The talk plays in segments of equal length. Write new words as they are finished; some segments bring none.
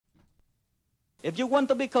If you want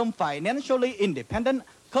to become financially independent,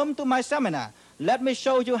 come to my seminar. Let me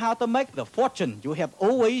show you how to make the fortune you have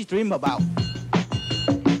always dreamed about.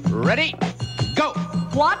 Ready? Go!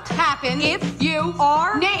 What happens if you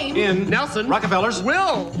are named In Nelson Rockefeller's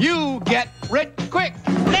will you get rich quick?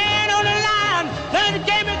 Stand on the line, play the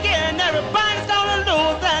game again. Everybody's gonna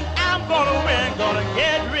lose, and I'm gonna win. Gonna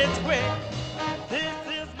get rich quick. This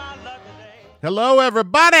is my lucky day. Hello,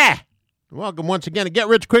 everybody. Welcome once again to Get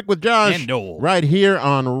Rich Quick with Josh. And Noel. Right here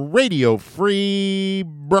on Radio Free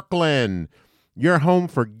Brooklyn. Your home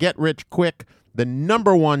for Get Rich Quick, the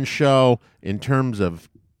number one show in terms of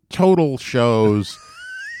total shows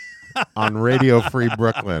on Radio Free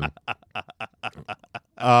Brooklyn.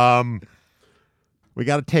 We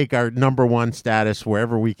got to take our number one status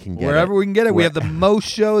wherever we can get it. Wherever we can get it. We have the most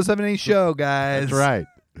shows of any show, guys. That's right.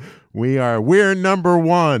 We're number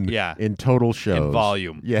one in total shows. In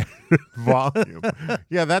volume. Yeah. Volume.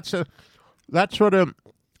 Yeah, that's the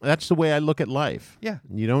way I look at life. Yeah.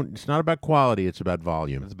 It's not about quality, it's about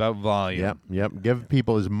volume. It's about volume. Yep. Give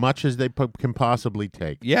people as much as they can possibly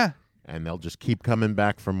take. Yeah. And they'll just keep coming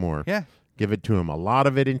back for more. Yeah. Give it to them, a lot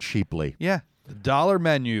of it, and cheaply. Yeah. The dollar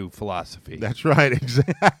menu philosophy. That's right,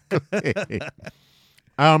 exactly.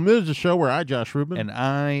 This is a show where I, Josh Rubin, And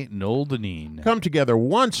I, Noel Deneen. come together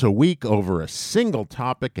once a week over a single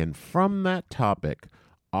topic, and from that topic,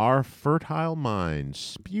 our fertile minds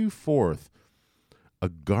spew forth a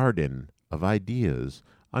garden of ideas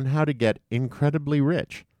on how to get incredibly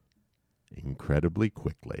rich incredibly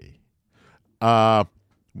quickly.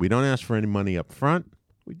 We don't ask for any money up front.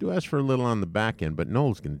 We do ask for a little on the back end, but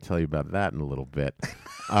Noel's going to tell you about that in a little bit.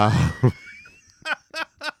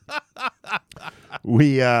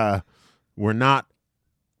 We're not.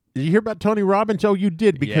 Did you hear about Tony Robbins? Oh, you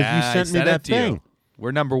did, because you sent me that thing.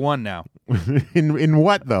 We're number one now. in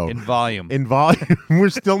what, though? In volume. In volume. We're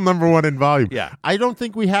still number one in volume. Yeah. I don't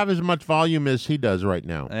think we have as much volume as he does right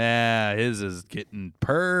now. His is getting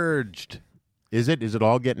purged. Is it? Is it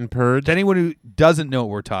all getting purged? To anyone who doesn't know what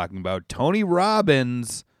we're talking about, Tony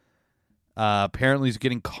Robbins apparently is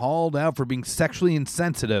getting called out for being sexually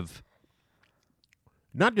insensitive.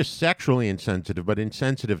 Not just sexually insensitive, but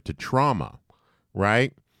insensitive to trauma,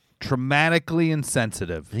 right? Traumatically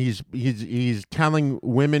insensitive. He's telling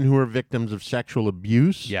women who are victims of sexual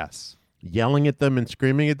abuse, Yes. yelling at them and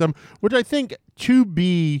screaming at them, which I think, to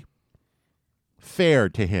be fair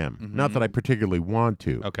to him, not that I particularly want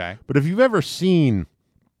to, Okay. but if you've ever seen,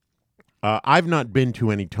 I've not been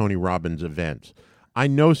to any Tony Robbins events. I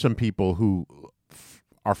know some people who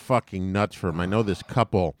are fucking nuts for him. I know this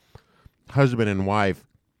couple, husband and wife,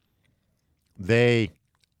 they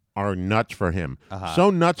are nuts for him. So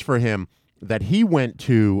nuts for him that he went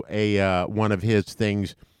to a one of his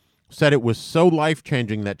things, said it was so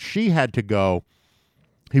life-changing that she had to go.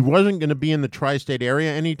 He wasn't going to be in the tri-state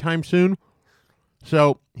area anytime soon,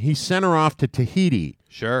 so he sent her off to Tahiti,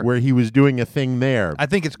 Sure. where he was doing a thing there. I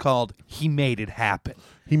think it's called He Made It Happen.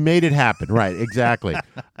 He made it happen, right, exactly.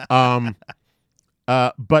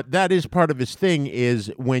 But that is part of his thing,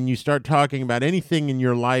 is when you start talking about anything in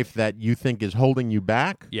your life that you think is holding you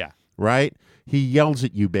back, Yeah. right? He yells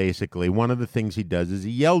at you, basically. One of the things he does is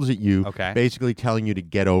he yells at you, Okay. basically telling you to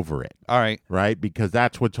get over it, All right. right? Because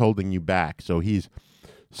that's what's holding you back. So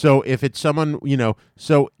if it's someone,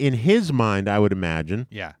 so in his mind, I would imagine,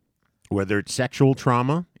 Yeah. whether it's sexual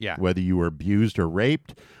trauma, Yeah. whether you were abused or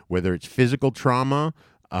raped, whether it's physical trauma,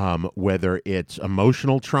 whether it's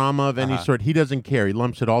emotional trauma of any sort, he doesn't care. He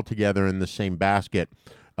lumps it all together in the same basket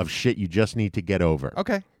of shit you just need to get over.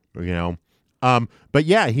 Okay. But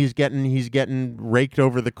yeah, he's getting raked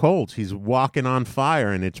over the coals. He's walking on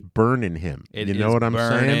fire, and it's burning him. You know what I'm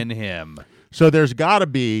saying? Burning him. So there's got to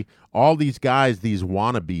be all these guys, these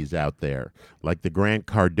wannabes out there, like the Grant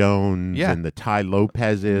Cardones and the Ty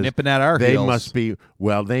Lopez's. Nipping at our They heels. they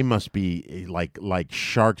must be like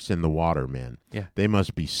sharks in the water, man. Yeah. They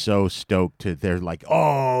must be so stoked. They're like,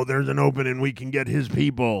 oh, there's an opening. We can get his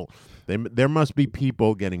people. There must be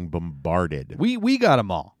people getting bombarded. We got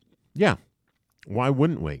them all. Yeah. Why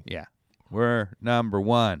wouldn't we? Yeah. We're number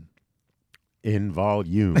one. In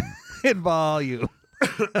volume. In volume.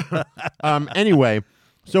 Anyway,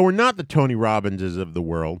 so we're not the Tony Robbinses of the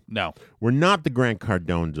world. No. We're not the Grant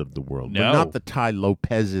Cardones of the world. No. We're not the Ty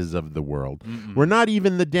Lopez's of the world. We're not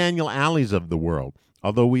even the Daniel Alleys of the world,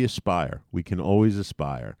 although we aspire. We can always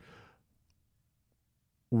aspire.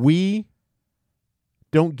 We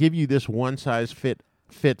don't give you this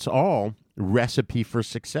one-size-fits-all recipe for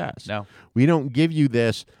success. No. We don't give you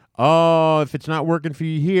this, oh, if it's not working for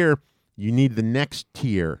you here, you need the next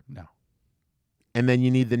tier. No. And then you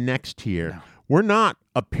need the next tier. No. We're not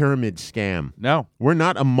a pyramid scam. No. We're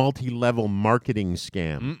not a multi-level marketing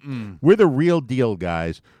scam. We're the real deal,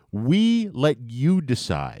 guys. We let you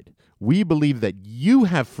decide. We believe that you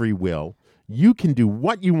have free will. You can do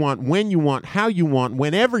what you want, when you want, how you want,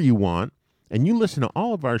 whenever you want. And you listen to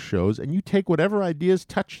all of our shows and you take whatever ideas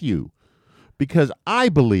touch you. Because I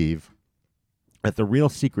believe that the real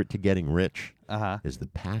secret to getting rich is the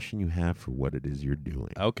passion you have for what it is you're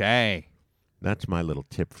doing. Okay. That's my little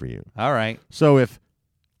tip for you. All right. So if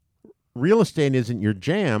real estate isn't your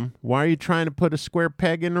jam, why are you trying to put a square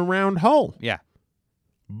peg in a round hole? Yeah.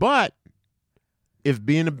 But if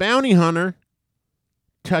being a bounty hunter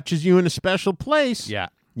touches you in a special place, Yeah.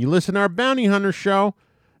 you listen to our bounty hunter show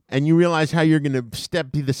and you realize how you're going to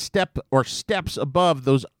be the step or steps above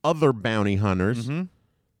those other bounty hunters and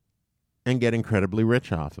get incredibly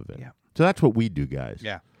rich off of it. Yeah. So that's what we do, guys.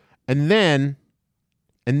 Yeah. And then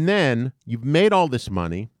you've made all this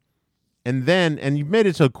money, and you've made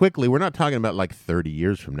it so quickly. We're not talking about like 30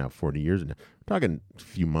 years from now, 40 years from now. We're talking a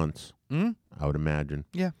few months, I would imagine.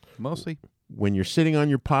 Yeah, mostly. When you're sitting on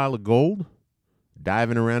your pile of gold,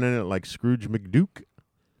 diving around in it like Scrooge McDuke,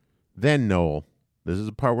 then Noel, this is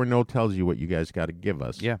the part where Noel tells you what you guys got to give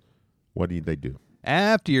us. Yeah. What do they do?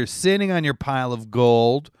 After you're sitting on your pile of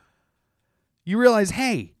gold, you realize,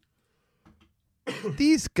 hey,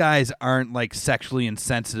 these guys aren't like sexually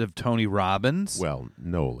insensitive Tony Robbins. Well,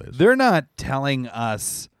 Noel is. They're not telling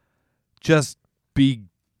us just be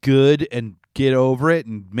good and get over it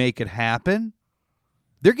and make it happen.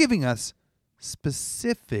 They're giving us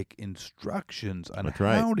specific instructions on That's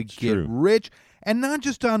right. how to It's get true. rich, and not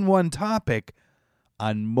just on one topic,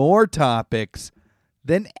 on more topics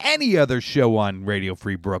than any other show on Radio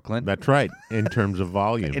Free Brooklyn. That's right, in terms of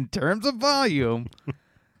volume. In terms of volume.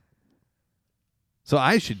 So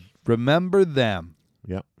I should remember them.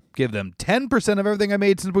 Yep. Give them 10% of everything I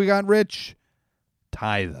made since we got rich.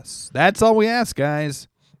 Tithe us. That's all we ask, guys.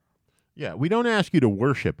 Yeah, we don't ask you to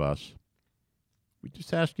worship us. We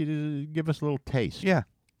just ask you to give us a little taste. Yeah.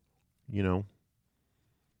 You know,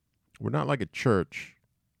 we're not like a church,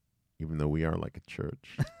 even though we are like a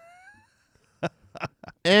church.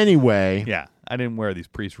 Anyway. Yeah. I didn't wear these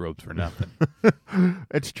priest robes for nothing.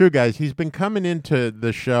 It's true, guys. He's been coming into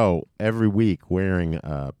the show every week wearing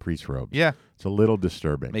priest robes. Yeah. It's a little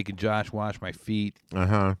disturbing. Making Josh wash my feet.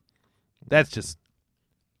 Uh-huh. That's just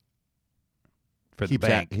for the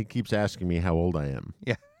bank. He keeps asking me how old I am.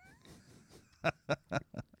 Yeah.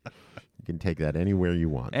 You can take that anywhere you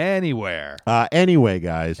want. Anywhere. Anyway,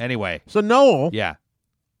 guys. Anyway. So, Noel, Yeah.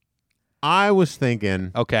 I was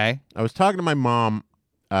thinking, Okay. I was talking to my mom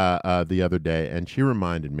the other day, and she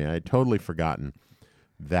reminded me, I had totally forgotten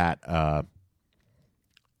that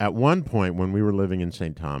at one point when we were living in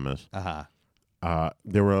St. Thomas,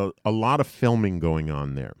 there were a lot of filming going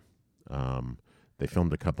on there. They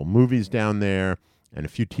filmed a couple movies down there and a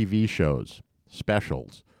few TV shows,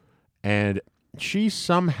 specials. And she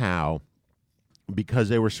somehow, because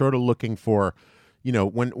they were sort of looking for, you know,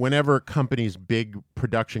 whenever companies, big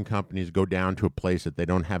production companies, go down to a place that they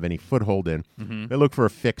don't have any foothold in, they look for a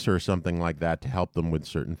fixer or something like that to help them with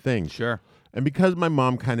certain things. Sure. And because my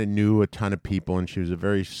mom kind of knew a ton of people and she was a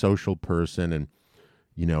very social person and,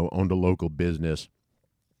 you know, owned a local business,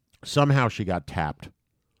 somehow she got tapped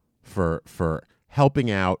for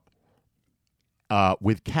helping out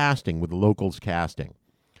with casting, with locals casting.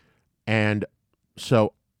 And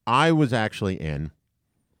so I was actually in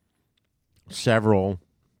two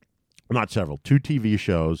TV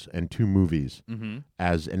shows and 2 movies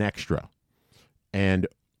as an extra. And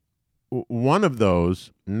one of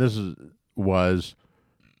those, and it was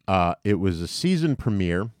a season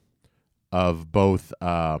premiere of both,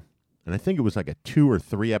 and I think it was like a 2 or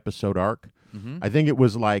 3 episode arc. I think it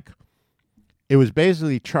was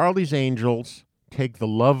basically Charlie's Angels take the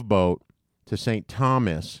Love Boat to St.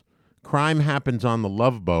 Thomas. Crime happens on the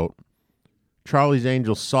Love Boat. Charlie's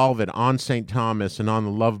Angels solve it on St. Thomas and on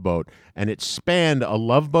the Love Boat. And it spanned a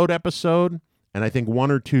Love Boat episode and I think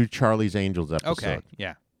 1 or 2 Charlie's Angels episodes. Okay.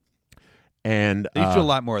 Yeah. And They used to do a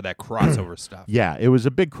lot more of that crossover stuff. yeah, it was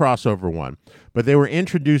a big crossover one. But they were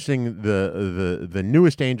introducing the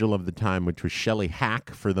newest angel of the time, which was Shelley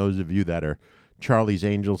Hack. For those of you that are Charlie's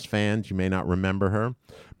Angels fans, you may not remember her.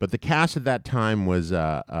 But the cast at that time was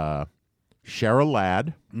Cheryl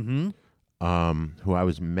Ladd, who I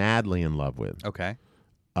was madly in love with. Okay.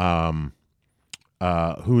 Who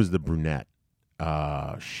was the brunette?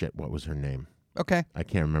 What was her name? Okay. I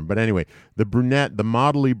can't remember. But anyway, the brunette, the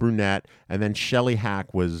modelly brunette, and then Shelley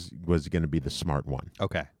Hack was going to be the smart one,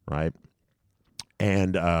 Okay. right?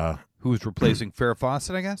 And Who's replacing Farrah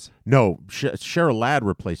Fawcett, I guess? no, Cheryl Ladd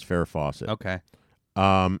replaced Farrah Fawcett. Okay.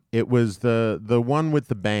 It was the one with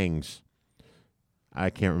the bangs. I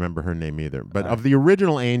can't remember her name either. But of the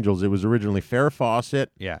original Angels, it was originally Farrah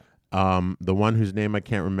Fawcett. Yeah. The one whose name I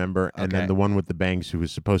can't remember, and then Okay. the one with the bangs who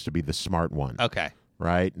was supposed to be the smart one. Okay.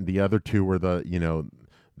 Right? The other two were the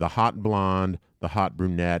hot blonde, the hot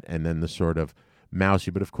brunette, and then the sort of mousy,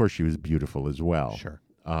 but of course she was beautiful as well. Sure.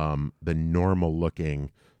 The normal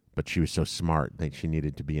looking, but she was so smart that she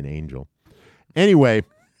needed to be an angel. Anyway,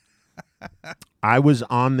 I was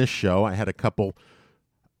on this show. I had a couple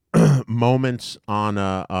moments on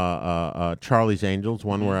Charlie's Angels,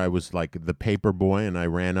 one where I was like the paper boy and I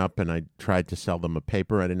ran up and I tried to sell them a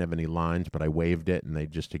paper. I didn't have any lines, but I waved it and they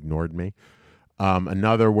just ignored me.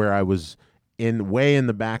 Another where I was way in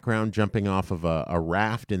the background jumping off of a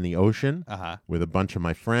raft in the ocean with a bunch of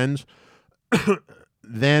my friends.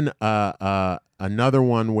 Then another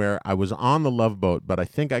one where I was on the Love Boat, but I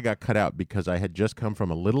think I got cut out because I had just come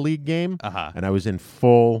from a Little League game and I was in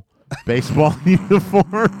full baseball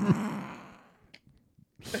uniform.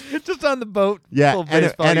 Just on the boat. Yeah, full and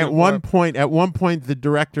baseball at uniform. one point, the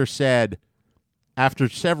director said, after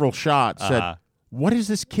several shots, said, "What is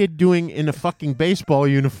this kid doing in a fucking baseball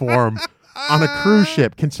uniform on a cruise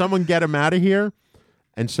ship? Can someone get him out of here?"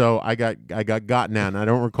 And so I got gotten out, and I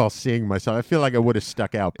don't recall seeing myself. I feel like I would have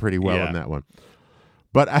stuck out pretty well in that one.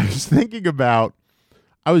 But I was thinking about,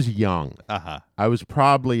 I was young. I was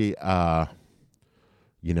probably,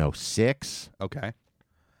 6. Okay.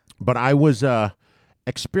 But I was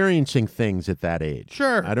experiencing things at that age.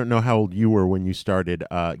 Sure. I don't know how old you were when you started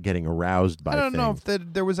getting aroused by I don't know things.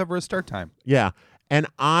 if there was ever a start time. Yeah. And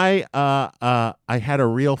I had a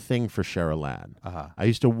real thing for Cheryl Ladd. I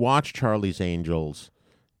used to watch Charlie's Angels,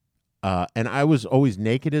 and I was always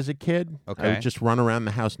naked as a kid. I Okay. would just run around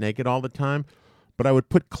the house naked all the time. But I would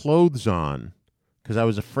put clothes on because I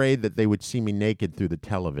was afraid that they would see me naked through the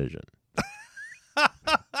television.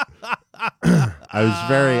 I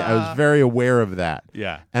was very aware of that.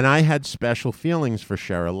 Yeah. And I had special feelings for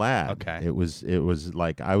Cheryl Ladd. Okay. It was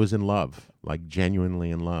like I was in love, like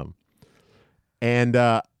genuinely in love. And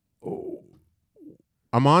I'm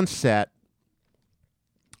on set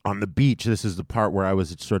on the beach. This is the part where I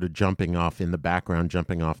was sort of jumping off in the background,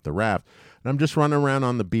 jumping off the raft. And I'm just running around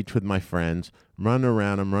on the beach with my friends. I'm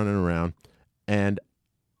running around. And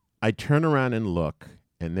I turn around and look,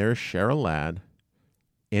 and there's Cheryl Ladd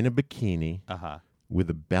in a bikini with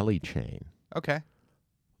a belly chain, Okay.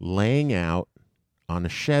 laying out on a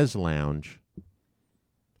chaise lounge.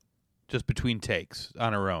 Just between takes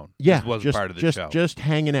on her own. Yeah, This wasn't just, part of the just, show. just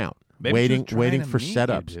hanging out, Maybe she was waiting trying to for meet you,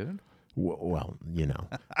 setups. dude. Well,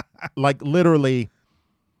 like literally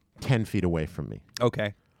 10 feet away from me.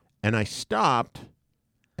 Okay. And I stopped,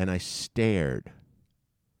 and I stared.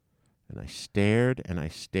 And I stared, and I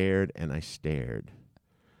stared, and I stared.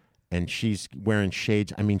 And she's wearing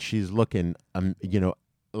shades. I mean, she's looking,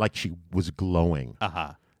 like she was glowing.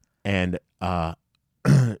 And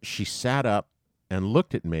she sat up and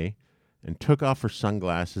looked at me and took off her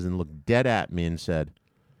sunglasses and looked dead at me and said,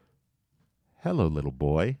 "Hello, little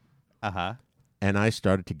boy." And I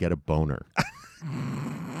started to get a boner.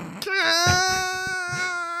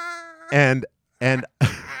 and and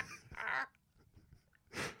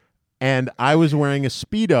I was wearing a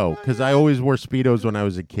Speedo because I always wore Speedos when I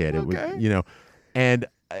was a kid. It was, and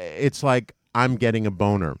it's like I'm getting a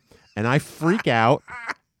boner, and I freak out,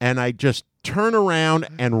 and I just turn around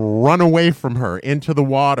and run away from her into the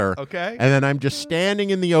water. Okay. And then I'm just standing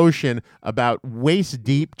in the ocean about waist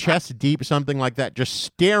deep, chest deep, something like that, just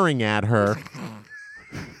staring at her.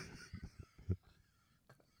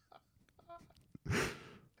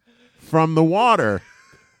 From the water.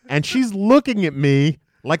 And she's looking at me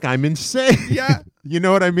like I'm insane. Yeah. You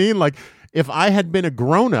know what I mean? Like, if I had been a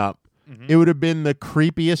grown-up, it would have been the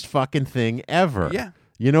creepiest fucking thing ever. Yeah.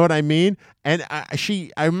 You know what I mean? And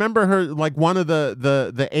I remember her, like, one of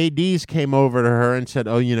the ADs came over to her and said,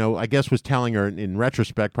 I guess was telling her, in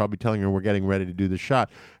retrospect, probably telling her we're getting ready to do the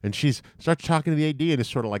shot. And she starts talking to the AD and is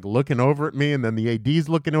sort of like looking over at me, and then the AD's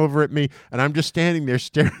looking over at me, and I'm just standing there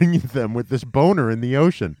staring at them with this boner in the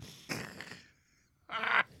ocean.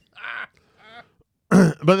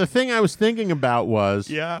 But the thing I was thinking about was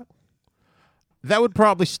that would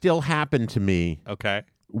probably still happen to me Okay.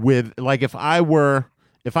 with, like, if I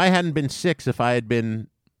hadn't been 6, if I had been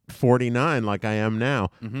 49 like I am now,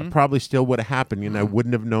 it probably still would have happened, and I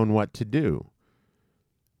wouldn't have known what to do.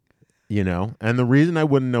 And the reason I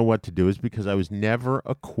wouldn't know what to do is because I was never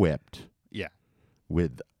equipped Yeah.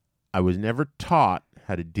 I was never taught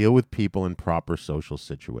how to deal with people in proper social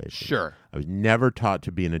situations. Sure. I was never taught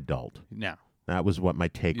to be an adult. No. That was what my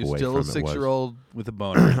takeaway You're still from a it was. 6-year-old with a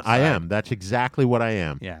boner. I inside. am. That's exactly what I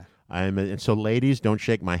am. Yeah. And so, ladies, don't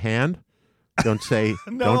shake my hand. Don't say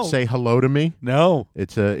No. don't say hello to me. No.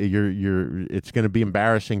 It's it's going to be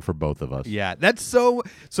embarrassing for both of us. Yeah, that's so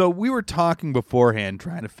we were talking beforehand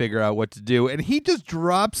trying to figure out what to do, and he just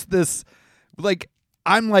drops this like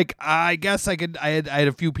I'm like, I guess I had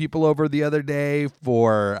a few people over the other day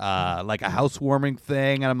for like a housewarming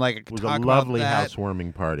thing, and I'm like, I It could was talk a about lovely that.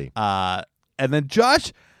 housewarming party. And then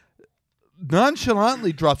Josh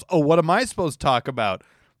nonchalantly drops, "Oh, what am I supposed to talk about?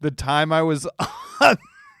 The time I was on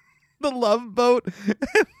the Love Boat,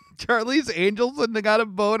 Charlie's Angels, and they got a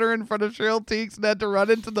boater in front of Cheryl Teagues and had to run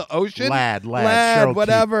into the ocean. Lad, Cheryl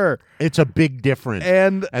whatever." It's a big difference.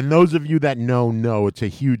 And those of you that know it's a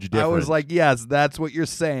huge difference. I was like, "Yes, that's what you're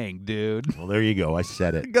saying, dude," well, there you go. I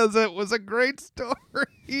said it. because it was a great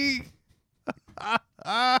story.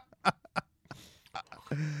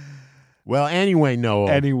 Well, anyway, Noel.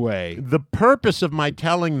 Anyway, The purpose of my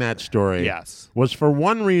telling that story yes. was for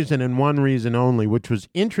one reason and one reason only, which was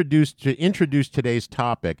introduce today's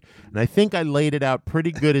topic. And I think I laid it out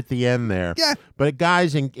pretty good at the end there. Yeah. But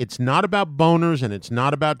guys, it's not about boners and it's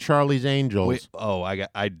not about Charlie's Angels. Wait,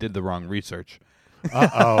 I did the wrong research.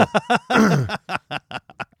 Uh-oh.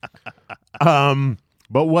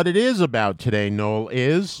 But what it is about today, Noel,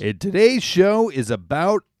 is Today's show is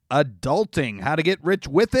about adulting, how to get rich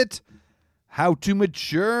with it, how to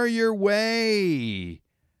mature your way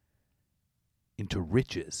into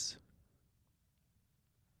riches.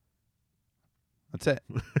 That's it.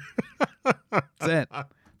 That's it.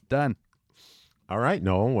 Done. all right,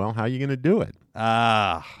 Noel. Well, how are you going to do it?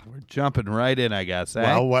 We're jumping right in, I guess. Eh?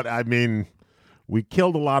 Well, we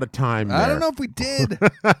killed a lot of time there. I don't know if we did.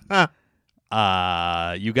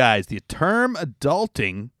 You guys, the term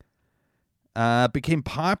adulting became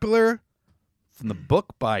popular from the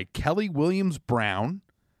book by Kelly Williams Brown.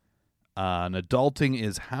 And adulting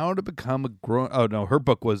is how to become a grown. Oh no, her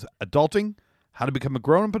book was Adulting: How to Become a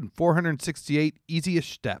Grown-Up in 468 Easiest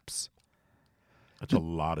Steps. That's a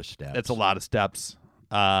lot of steps. That's a lot of steps.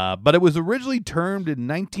 But it was originally termed in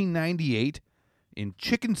 1998 in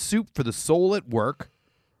Chicken Soup for the Soul at Work.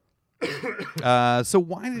 So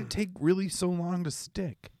why did it take really so long to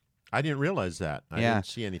stick? I didn't realize that. I Yeah. didn't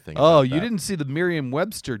see anything. Oh, about you that. didn't see the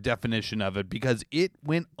Merriam-Webster definition of it because it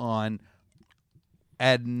went on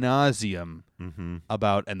ad nauseum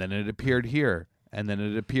about, and then it appeared here, and then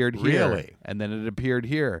it appeared here, Really? and then it appeared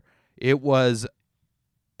here. It was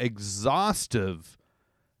exhaustive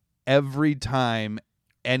every time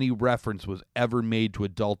any reference was ever made to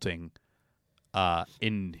adulting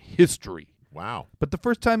in history. Wow. But the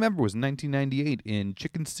first time ever was in 1998 in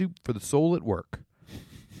Chicken Soup for the Soul at Work.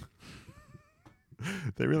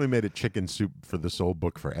 They really made a chicken soup for the soul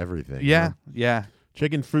book for everything. Yeah, huh? yeah,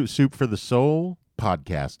 Chicken fruit soup for the soul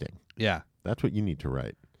podcasting. yeah. That's what you need to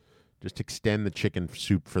write. Just extend the chicken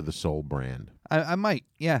soup for the soul brand. I might,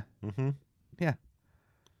 yeah. Mm-hmm. Yeah.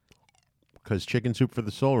 Because chicken soup for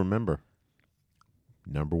the soul, remember,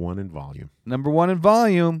 number 1 in volume. Number 1 in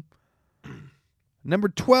volume. Number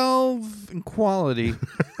 12 in quality.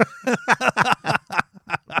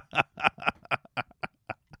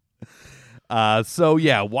 So,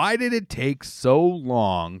 yeah, why did it take so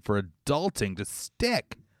long for adulting to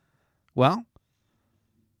stick? Well,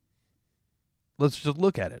 let's just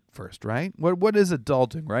look at it first, right? What is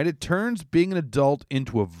adulting, right? It turns being an adult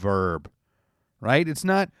into a verb, right? It's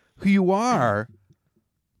not who you are,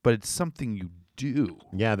 but it's something you do.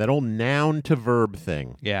 Yeah, that old noun to verb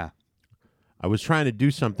thing. Yeah. I was trying to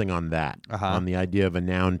do something on that, on the idea of a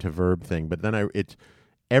noun to verb thing, but then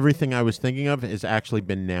everything I was thinking of has actually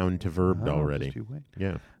been noun to verbed already. Just you wait.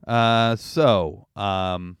 Yeah. So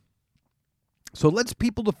let's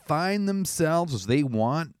people define themselves as they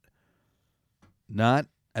want, not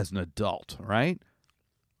as an adult, right?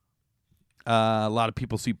 A lot of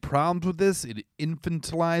people see problems with this. It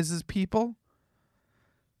infantilizes people.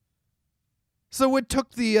 So it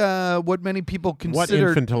took the what many people What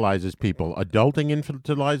consider infantilizes people? Adulting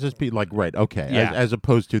infantilizes people? Like, right, okay. Yeah. As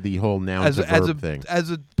opposed to the whole noun to verb thing. as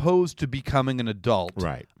opposed to becoming an adult.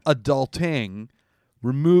 Right. Adulting,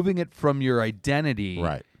 removing it from your identity,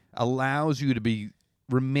 Right. allows you to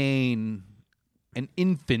remain an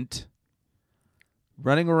infant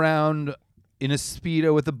running around in a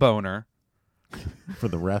Speedo with a boner For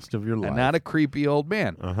the rest of your life. and not a creepy old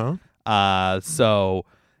man. Uh-huh. So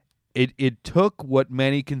it took what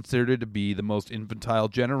many considered to be the most infantile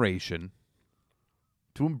generation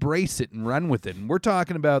to embrace it and run with it. And we're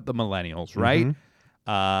talking about the millennials, right?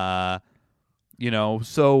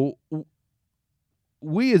 So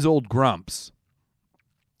we as old grumps,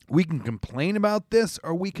 we can complain about this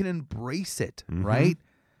or we can embrace it, right?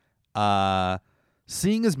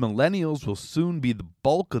 seeing as millennials will soon be the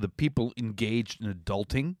bulk of the people engaged in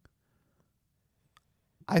adulting,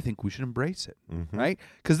 I think we should embrace it, right?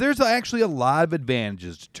 Because there's actually a lot of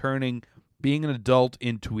advantages to turning being an adult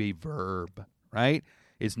into a verb, right?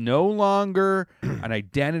 It's no longer an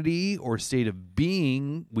identity or state of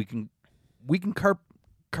being. We can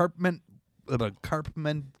compartmentalize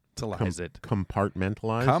it.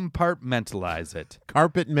 Compartmentalize? Compartmentalize it.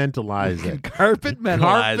 Carpetmentalize it.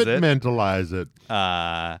 Carpetmentalize it. Carpetmentalize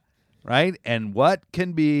it. Right? And what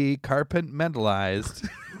can be compartmentalized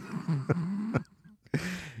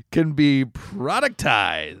can be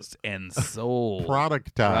productized and sold.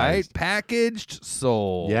 Productized. Right? Packaged,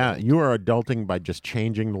 sold. Yeah, you are adulting by just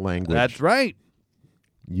changing the language. That's right.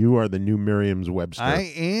 You are the new Merriam-Webster. I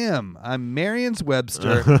am. I'm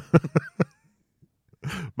Merriam-Webster.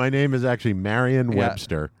 My name is actually Marion Yeah.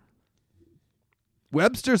 Webster.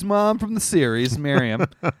 Webster's mom from the series, Miriam.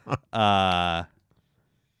 I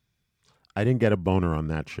didn't get a boner on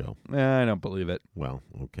that show. I don't believe it. Well,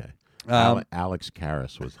 okay. Um, Alex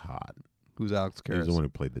Karras was hot. Who's Alex He was the Karras? one who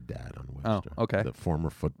played the dad on Oh, Webster. okay. The former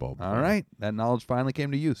football player. All right. That knowledge finally came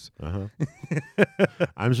to use.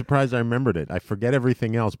 I'm surprised I remembered it. I forget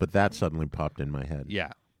everything else, but that suddenly popped in my head. Yeah.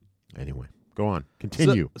 Anyway, go on.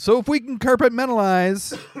 Continue. So if we can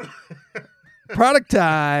compartmentalize,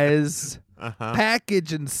 productize,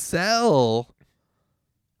 package, and sell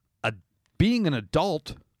being an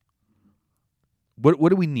adult, what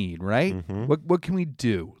do we need, right? What can we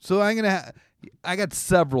do? So I got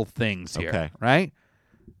several things here, Okay. right?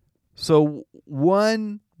 So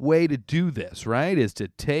one way to do this, right, is to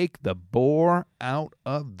take the bore out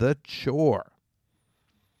of the chore,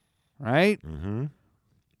 right? Mm-hmm.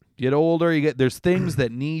 Get older, there's things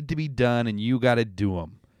that need to be done, and you got to do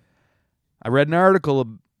them. I read an article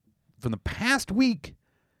from the past week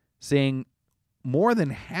saying more than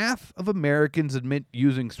half of Americans admit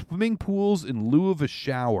using swimming pools in lieu of a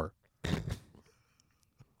shower.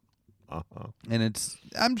 And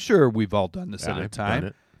I'm sure we've all done this at a I've time. done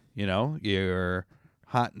it. You know, you're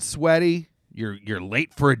hot and sweaty, you're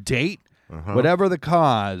late for a date, whatever the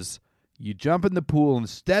cause, you jump in the pool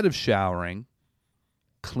instead of showering,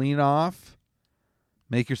 clean off,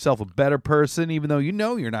 make yourself a better person, even though you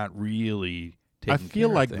know you're not really taking I feel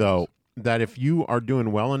care like, of things. though, that if you are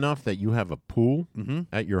doing well enough that you have a pool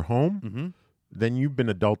at your home, then you've been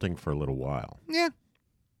adulting for a little while. Yeah.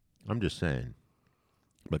 I'm just saying.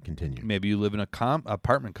 But continue. Maybe you live in a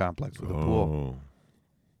apartment complex with a pool,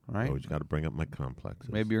 right? Always got to bring up my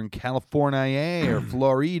complexes. Maybe you're in California or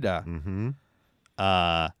Florida.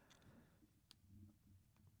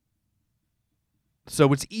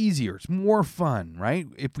 So it's easier. It's more fun, right?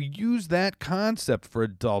 If we use that concept for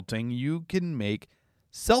adulting, you can make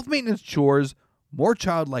self-maintenance chores more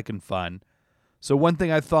childlike and fun. So one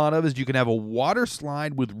thing I thought of is you can have a water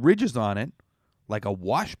slide with ridges on it, like a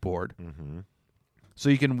washboard. So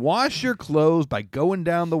you can wash your clothes by going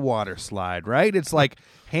down the water slide, right? It's like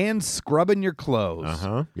hand scrubbing your clothes.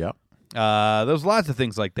 Yep. There's lots of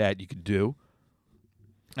things like that you could do.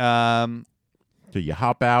 So you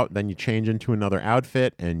hop out, then you change into another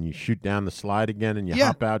outfit, and you shoot down the slide again, and you Yeah.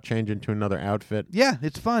 hop out, change into another outfit. Yeah,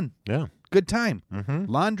 it's fun. Yeah. Good time.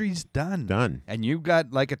 Laundry's done. Done. And you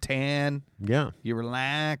got like a tan. Yeah. You're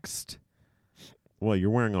relaxed. Well, you're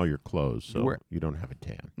wearing all your clothes, so Wear- you don't have a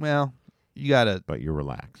tan, Well, you got a but you're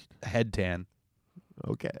relaxed. head tan.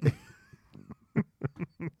 Okay.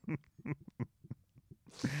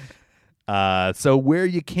 So where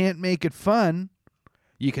you can't make it fun,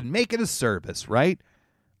 you can make it a service, right?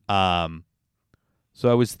 So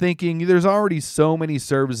I was thinking there's already so many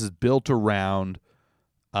services built around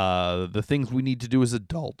the things we need to do as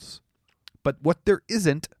adults. But what there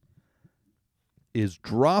isn't is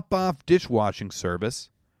drop-off dishwashing service,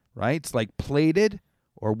 right? It's like Plated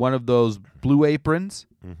or one of those Blue Aprons.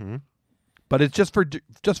 But it's just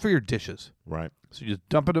for your dishes. Right. So you just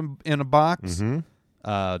dump it in a box,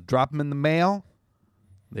 drop them in the mail.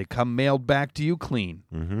 They come mailed back to you clean.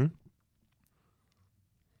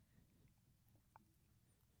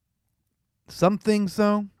 Some things,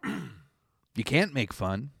 though, you can't make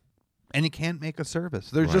fun, and you can't make a service.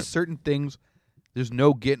 There's Right. just certain things there's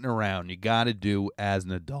no getting around. You got to do as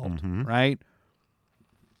an adult, right?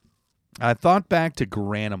 I thought back to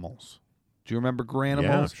Granimals. Do you remember Yeah,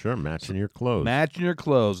 Granimals? sure. Matching your clothes. Matching your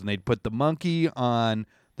clothes, and they'd put the monkey on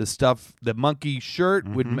the stuff. The monkey shirt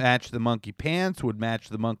would match the monkey pants, would match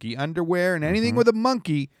the monkey underwear, and anything with a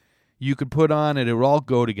monkey you could put on it would all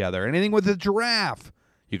go together. Anything with a giraffe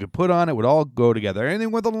you could put on, it would all go together.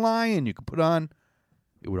 Anything with a lion you could put on,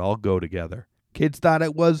 it would all go together. Kids thought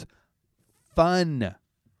it was fun.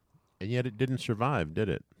 And yet it didn't survive, did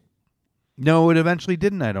it? No, it eventually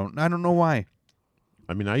didn't. I don't know why.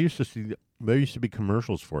 I mean, I used to see there used to be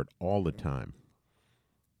commercials for it all the time.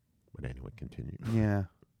 But anyway, continue. Yeah.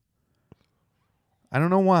 I don't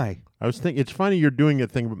know why. I was thinking it's funny you're doing a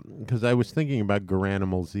thing because I was thinking about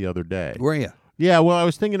Garanimals the other day. Were you? Yeah, well, I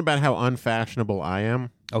was thinking about how unfashionable I am,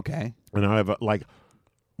 Okay. and I have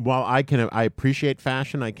while I appreciate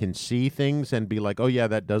fashion, I can see things and be like, oh yeah,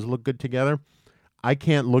 that does look good together. I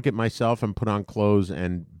can't look at myself and put on clothes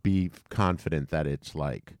and be confident that it's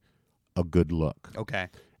like a good look. Okay.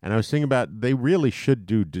 And I was thinking about they really should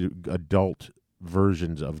do adult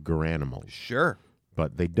versions of Garanimals, Sure.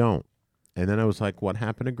 but they don't. And then I was like, what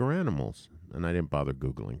happened to Garanimals? And I didn't bother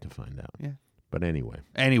Googling to find out. Yeah. But anyway.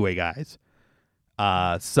 Anyway, guys.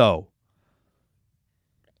 So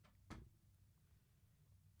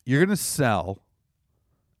you're going to sell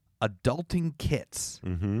adulting kits,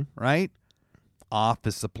 Mm-hmm. right?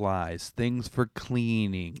 Office supplies, things for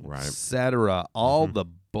cleaning, Right. etc. All the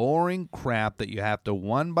boring crap that you have to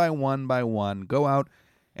one by one go out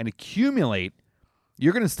and accumulate.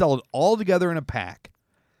 You're going to sell it all together in a pack.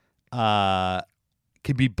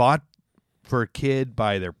 Can be bought for a kid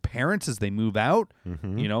by their parents as they move out.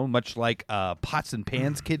 Mm-hmm. You know, much like pots and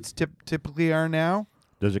pans kids typically are now.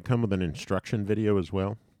 Does it come with an instruction video as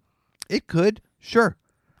well? It could, sure.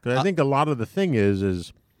 Because I think a lot of the thing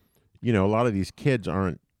is, you know, a lot of these kids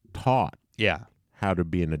aren't taught Yeah. how to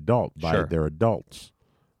be an adult by Sure. their adults.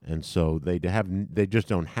 And so they just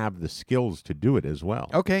don't have the skills to do it as well.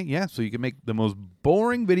 Okay, yeah. So you can make the most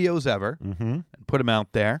boring videos ever Mm-hmm. and put them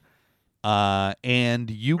out there. And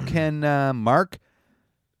you can mark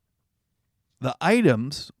the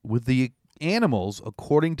items with the animals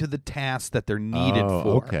according to the tasks that they're needed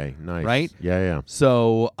for. Okay, nice. Right? Yeah.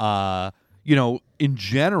 So, you know, in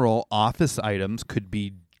general, office items could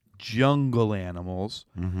be jungle animals,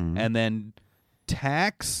 Mm-hmm. and then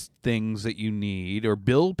tax things that you need or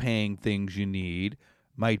bill paying things you need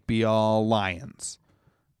might be all lions.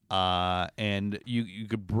 And you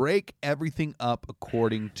could break everything up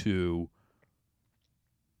according to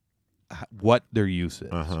what their use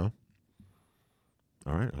is. Uh-huh.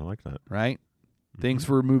 All right, I like that. Right? Things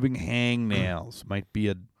for removing hangnails might be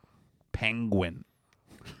a penguin.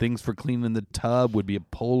 Things for cleaning the tub would be a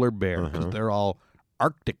polar bear because they're all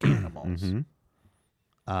Arctic animals.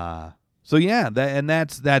 Mm-hmm. So yeah,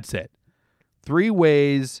 that's it. 3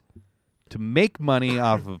 ways to make money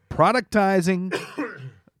off of productizing,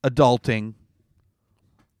 adulting.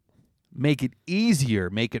 Make it easier,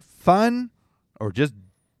 make it fun, or just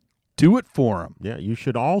do it for them. Yeah, you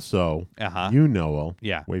should also, Uh-huh. you, Noel,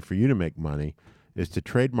 Yeah. way for you to make money, is to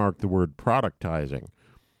trademark the word productizing.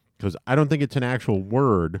 Because I don't think it's an actual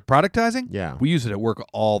word. Productizing? Yeah. We use it at work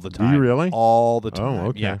all the you time. really? All the time. Oh,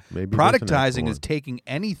 okay. Yeah. Maybe that's an actual Productizing is word. taking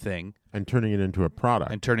anything And turning it into a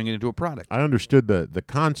product. and turning it into a product. I understood the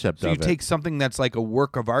concept So of you it. take something that's like a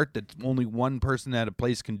work of art that only one person at a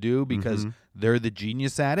place can do because they're the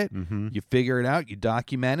genius at it. Mm-hmm. You figure it out, you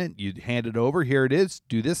document it, you hand it over. Here it is.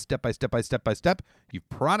 Do this step by step by step by step. You've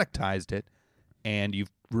productized it, and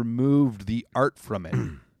you've removed the art from it.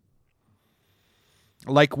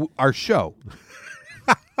 Like our show.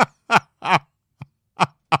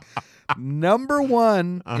 Number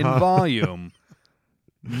 1 in volume.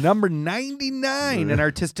 Number 99 in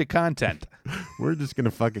artistic content. We're just going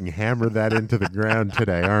to fucking hammer that into the ground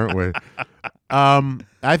today, aren't we?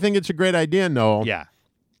 I think it's a great idea, Noel. Yeah.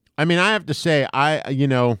 I mean, I have to say, I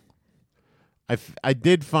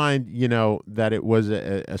did find, that it was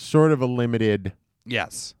a sort of a limited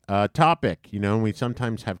Yes. topic. We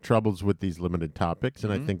sometimes have troubles with these limited topics,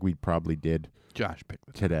 and I think we probably did Josh picked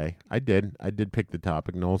it. today. I did pick the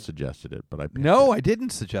topic. Noel suggested it, but I picked No, it. I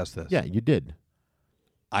didn't suggest this. Yeah, you did.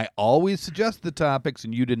 I always suggest the topics,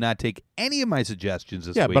 and you did not take any of my suggestions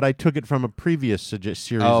this Yeah, week. but I took it from a previous series.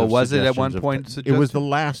 Oh, of was it at one suggestions of point It was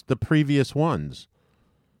suggested? the previous ones.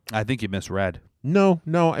 I think you misread. No,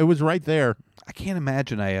 it was right there. I can't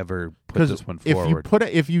imagine I ever put Because this one if forward.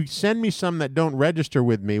 if you send me some that don't register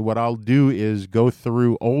with me, what I'll do is go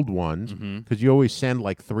through old ones because you always send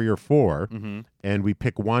like 3 or 4, and we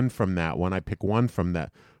pick one from that one. I pick one from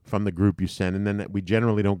the group you send, and then we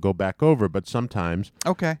generally don't go back over. But sometimes,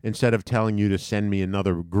 Okay. instead of telling you to send me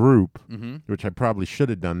another group, which I probably should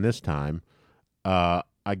have done this time,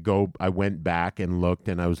 I went back and looked,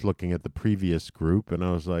 and I was looking at the previous group, and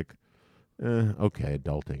I was like, okay,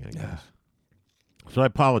 adulting, I guess. So I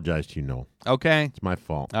apologize to you, Noel. Okay. It's my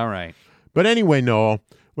fault. All right. But anyway, Noel,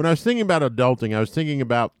 when I was thinking about adulting, I was thinking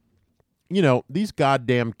about, these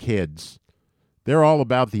goddamn kids. They're all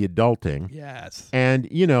about the adulting. Yes. And,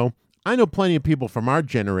 I know plenty of people from our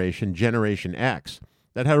generation, Generation X,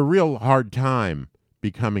 that had a real hard time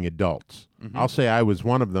becoming adults. I'll say I was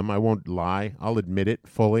one of them. I won't lie. I'll admit it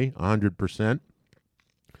fully, 100%.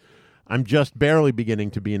 I'm just barely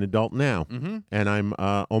beginning to be an adult now, and I'm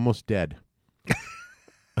almost dead.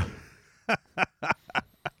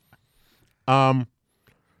 But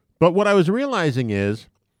what I was realizing is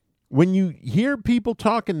when you hear people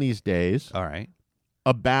talking these days All right.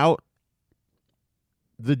 about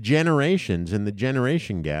the generations and the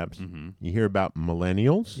generation gaps, you hear about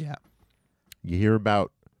millennials, Yeah. you hear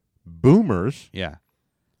about boomers, Yeah.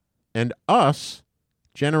 and us,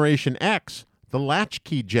 Generation X, the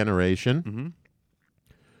latchkey generation,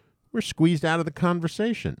 we're squeezed out of the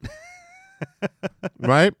conversation.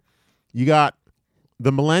 Right? You got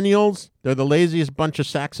the millennials, they're the laziest bunch of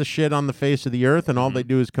sacks of shit on the face of the earth, and all they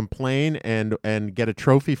do is complain and get a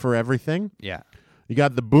trophy for everything. Yeah. You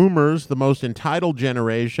got the boomers, the most entitled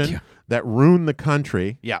generation that ruined the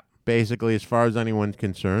country, Yeah. basically, as far as anyone's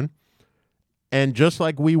concerned. And just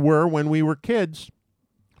like we were when we were kids,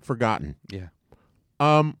 forgotten. Yeah.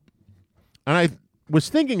 And I was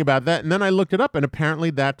thinking about that, and then I looked it up, and apparently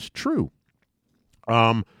that's true.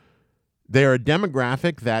 They're a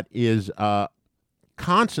demographic that is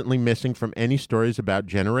constantly missing from any stories about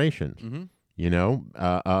generations. You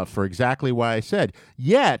know, for exactly why I said.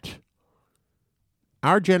 Yet,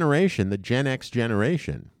 our generation, the Gen X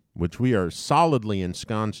generation, which we are solidly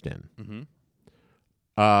ensconced in,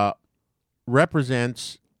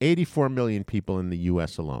 represents 84 million people in the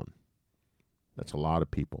U.S. alone. That's a lot of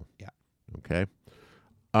people. Yeah. Okay.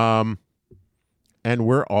 And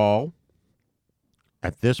we're all,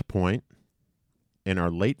 at this point, in our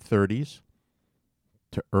late 30s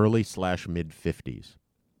to early/mid 50s.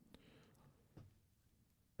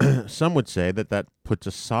 Some would say that puts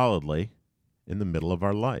us solidly in the middle of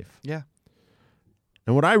our life. Yeah.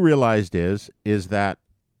 And what I realized is that,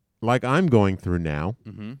 like I'm going through now,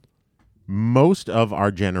 most of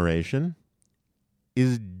our generation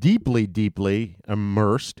is deeply, deeply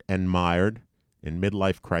immersed and mired in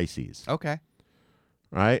midlife crises. Okay.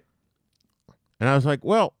 Right? And I was like,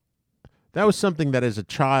 well, that was something that as a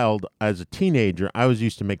child, as a teenager, I was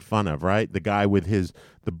used to make fun of, right? The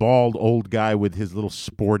bald old guy with his little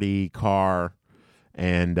sporty car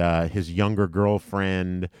and his younger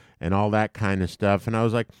girlfriend and all that kind of stuff. And I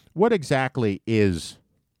was like, what exactly is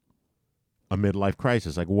a midlife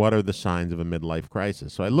crisis? Like, what are the signs of a midlife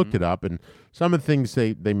crisis? So I looked it up, and some of the things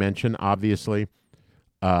they mention, obviously,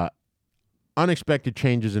 unexpected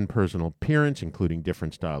changes in personal appearance, including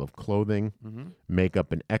different style of clothing,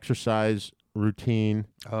 makeup and exercise routine.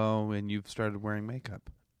 Oh, and you've started wearing makeup.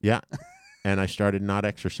 Yeah. And I started not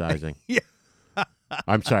exercising. Yeah.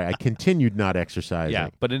 I'm sorry, I continued not exercising. Yeah,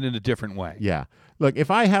 but in a different way. Yeah. Look, if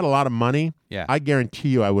I had a lot of money, Yeah. I guarantee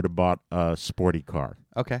you I would have bought a sporty car.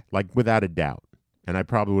 Okay. Like, without a doubt. And I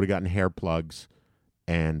probably would have gotten hair plugs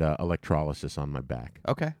and electrolysis on my back.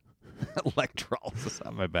 Okay. Electrolysis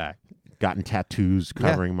on my back. Gotten tattoos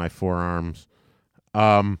covering my forearms.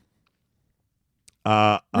 Really,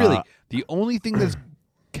 the only thing that's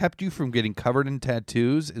kept you from getting covered in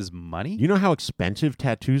tattoos is money? You know how expensive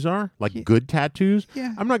tattoos are? Like, Yeah. good tattoos?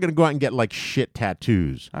 Yeah. I'm not going to go out and get, like, shit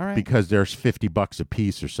tattoos. All right. Because there's $50 a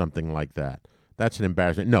piece or something like that. That's an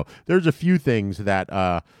embarrassment. No, there's a few things that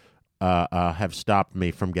have stopped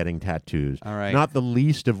me from getting tattoos. All right. Not the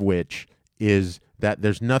least of which is that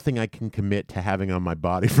there's nothing I can commit to having on my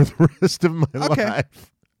body for the rest of my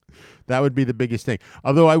life. That would be the biggest thing.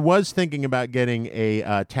 Although I was thinking about getting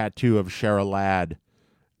a tattoo of Cheryl Ladd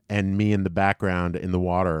and me in the background in the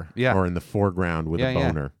water, Yeah. or in the foreground with a Yeah, yeah.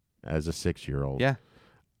 boner as a 6-year-old. Yeah.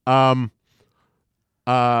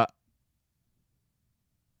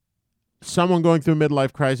 Someone going through a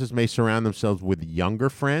midlife crisis may surround themselves with younger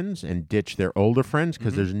friends and ditch their older friends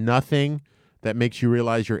because there's nothing that makes you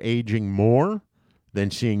realize you're aging more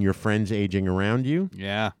than seeing your friends aging around you.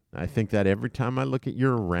 Yeah. I think that every time I look at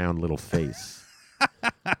your round little face.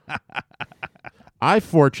 I,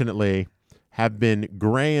 fortunately, have been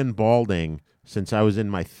gray and balding since I was in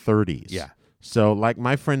my 30s. Yeah. So, like,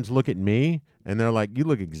 my friends look at me, and they're like, you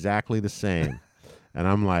look exactly the same. And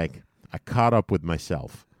I'm like, I caught up with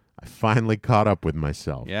myself. I finally caught up with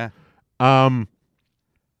myself. Yeah.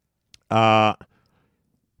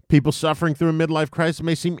 People suffering through a midlife crisis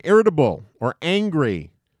may seem irritable or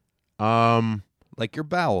angry. Like your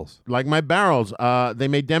bowels. Like my barrels. They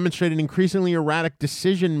may demonstrate an increasingly erratic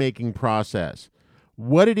decision-making process.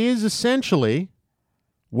 What it is essentially,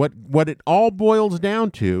 what it all boils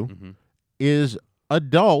down to is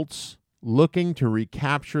adults looking to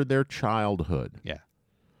recapture their childhood. Yeah.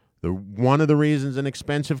 One of the reasons an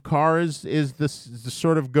expensive car is the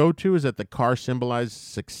sort of go-to is that the car symbolizes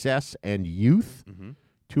success and youth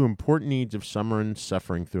to important needs of someone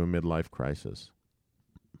suffering through a midlife crisis.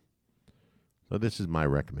 So this is my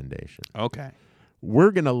recommendation. Okay.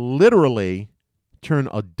 We're going to literally turn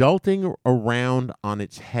adulting around on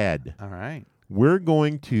its head. All right. We're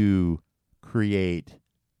going to create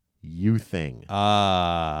youthing.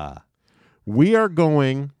 We are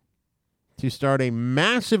going to start a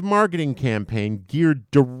massive marketing campaign geared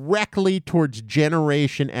directly towards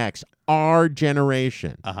Generation X, our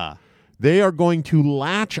generation. They are going to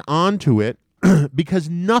latch onto it because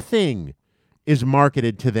nothing is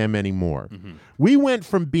marketed to them anymore. We went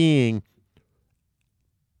from being,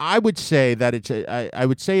 I would say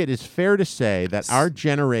it is fair to say that our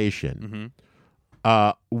generation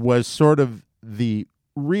was sort of the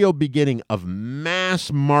real beginning of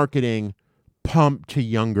mass marketing pumped to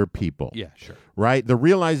younger people. Yeah, sure. Right? The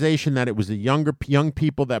realization that it was the young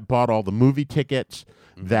people that bought all the movie tickets,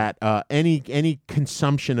 that any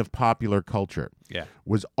consumption of popular culture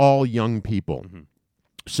was all young people.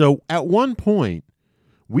 So at one point,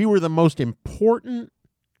 we were the most important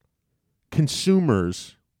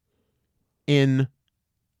consumers in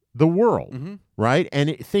the world, right?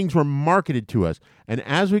 And things were marketed to us. And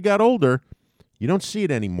as we got older, you don't see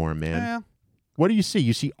it anymore, man. Yeah. What do you see?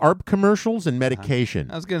 You see ARP commercials and medication.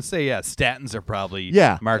 I was going to say, statins are probably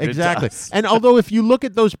marketed exactly. to us. And although if you look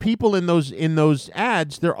at those people in those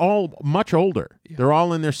ads, they're all much older. Yeah. They're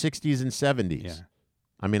all in their 60s and 70s. Yeah.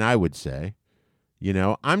 I mean, I would say.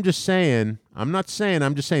 I'm just saying,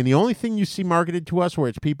 the only thing you see marketed to us where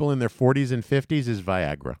it's people in their 40s and 50s is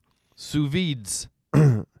Viagra. Sous vides.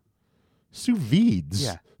 Sous vides?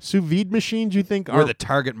 Yeah. Sous vide machines, you think, We're the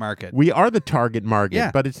target market. We are the target market, Yeah.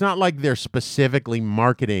 but it's not like they're specifically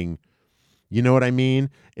marketing. You know what I mean?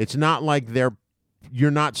 It's not like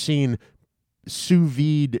you're not seeing sous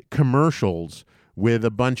vide commercials with a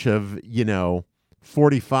bunch of,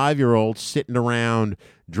 45-year-olds sitting around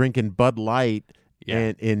drinking Bud Light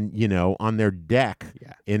and on their deck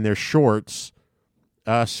in their shorts,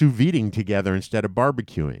 sous videing together instead of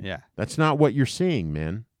barbecuing. Yeah. That's not what you're seeing,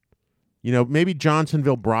 man. Maybe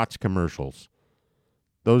Johnsonville Brats commercials.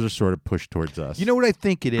 Those are sort of pushed towards us. You know what I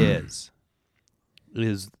think it is?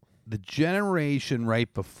 Is the generation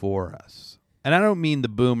right before us. And I don't mean the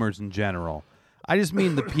boomers in general. I just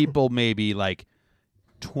mean the people maybe like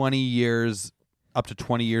 20 years, up to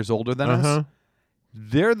 20 years older than us.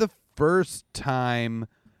 They're the first time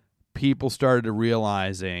people started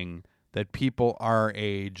realizing that people our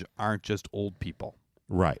age aren't just old people.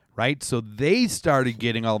 Right? So they started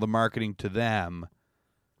getting all the marketing to them.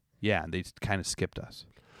 Yeah, and they kind of skipped us.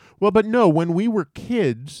 Well, but no, when we were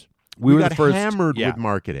kids, we were got the first, hammered with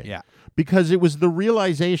marketing. Yeah. Because it was the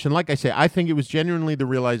realization, like I say, I think it was genuinely the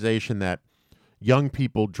realization that young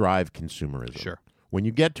people drive consumerism. Sure. When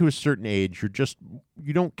you get to a certain age, you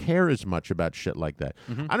don't care as much about shit like that.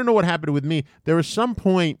 I don't know what happened with me. There was some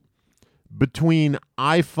point between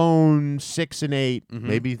iPhone 6 and 8,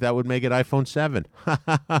 maybe that would make it iPhone 7,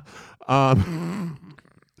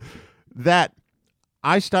 that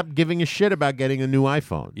I stopped giving a shit about getting a new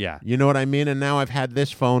iPhone. Yeah. You know what I mean? And now I've had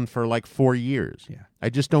this phone for like 4 years. Yeah. I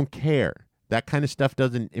just don't care. That kind of stuff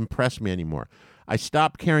doesn't impress me anymore. I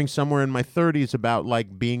stopped caring somewhere in my 30s about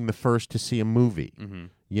like being the first to see a movie.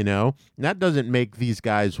 And that doesn't make these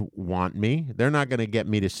guys want me. They're not going to get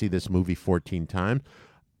me to see this movie 14 times.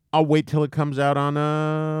 I'll wait till it comes out on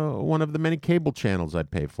one of the many cable channels I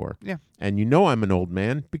pay for. Yeah. And I'm an old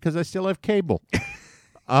man because I still have cable.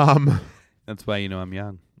 That's why I'm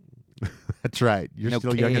young. That's right. You're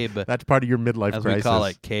still young. Cabe. That's part of your midlife As crisis. we call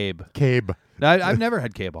it, Cabe. Cabe. I've never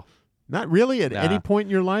had cable. Not really at any point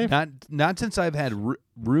in your life? Not since I've had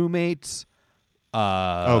roommates.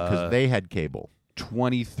 Because they had cable.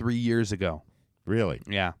 23 years ago. Really?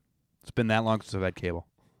 Yeah. It's been that long since I've had cable.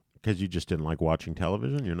 Because you just didn't like watching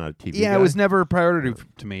television? You're not a TV guy? Yeah, it was never a priority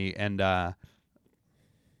to me. And,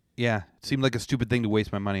 it seemed like a stupid thing to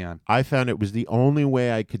waste my money on. I found it was the only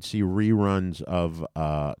way I could see reruns of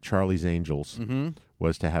Charlie's Angels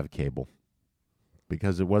was to have cable.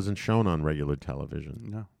 Because it wasn't shown on regular television.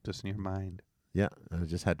 No, just in your mind. Yeah, I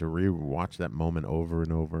just had to re-watch that moment over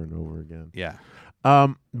and over and over again. Yeah.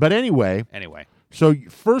 But anyway. So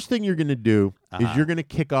first thing you're going to do is you're going to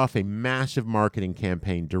kick off a massive marketing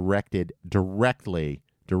campaign directed,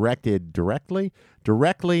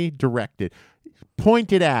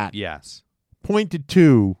 pointed at, pointed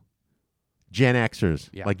to Gen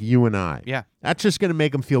Xers like you and I. Yeah. That's just going to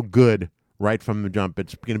make them feel good right from the jump.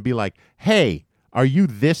 It's going to be like, hey, are you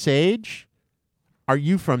this age? Are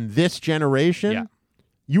you from this generation? Yeah.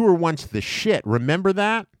 You were once the shit. Remember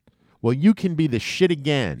that? Well, you can be the shit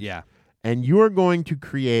again. Yeah. And you're going to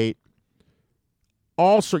create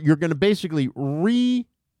you're going to basically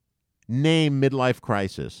name midlife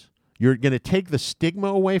crisis. You're going to take the stigma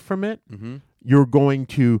away from it. Mm-hmm. You're going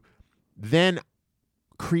to then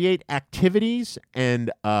create activities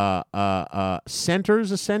and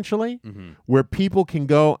centers, essentially, where people can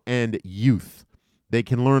go and youth. They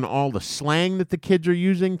can learn all the slang that the kids are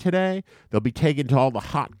using today. They'll be taken to all the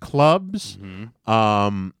hot clubs.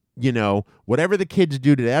 Whatever the kids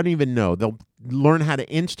do today, I don't even know. They'll learn how to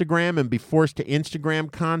Instagram and be forced to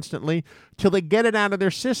Instagram constantly till they get it out of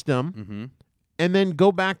their system and then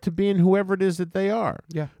go back to being whoever it is that they are.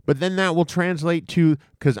 Yeah. But then that will translate to,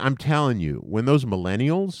 because I'm telling you, when those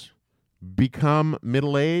millennials become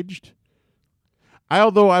middle-aged,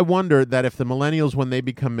 although I wonder that if the millennials, when they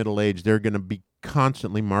become middle-aged, they're going to be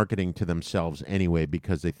constantly marketing to themselves anyway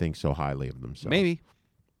because they think so highly of themselves. Maybe.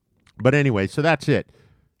 But anyway, so that's it.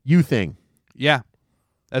 You thing. Yeah.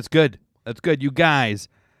 That's good. That's good. You guys,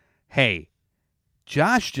 hey,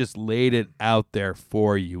 Josh just laid it out there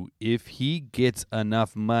for you. If he gets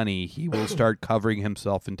enough money, he will start covering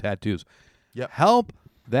himself in tattoos. Yep. Help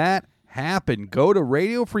that happen. Go to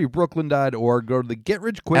radiofreebrooklyn.org. Go to the Get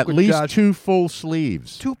Rich Quick At with least Josh. 2 full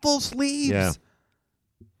sleeves. 2 full sleeves. Yeah.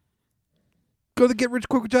 Go to the Get Rich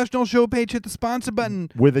Quick with Josh Knoll show page. Hit the sponsor button.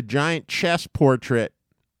 With a giant chest portrait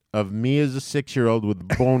of me as a 6-year-old with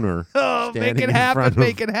a boner. Oh, make standing it in happen. front of-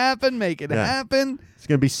 Make it happen. Make it Yeah. happen. It's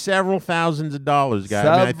going to be several thousands of dollars, guys.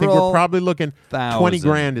 I think Several we're probably looking 20 thousands.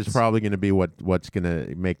 grand is probably going to be what's going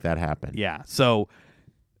to make that happen. Yeah. So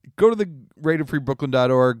go to the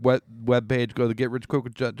radiofreebrooklyn.org webpage. Go to the Get Rich Quick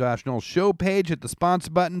with Josh Knoll show page. Hit the sponsor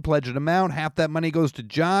button. Pledge an amount. Half that money goes to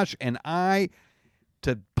Josh and I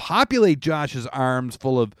to populate Josh's arms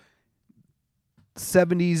full of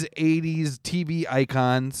 70s, 80s TV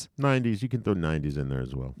icons. 90s, you can throw 90s in there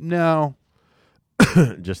as well. No.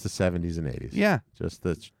 Just the 70s and 80s. Yeah.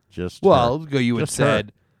 Just Well, her. you had Just her.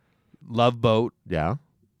 said Love Boat, Yeah.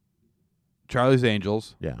 Charlie's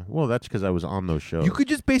Angels. Yeah. Well, that's because I was on those shows. You could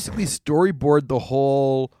just basically storyboard the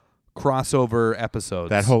whole crossover episodes.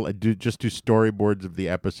 That whole just do storyboards of the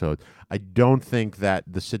episode. I don't think that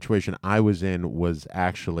the situation I was in was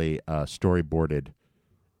actually storyboarded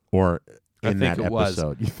or in think that it was.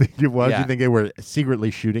 episode. You think it was? Yeah. You think they were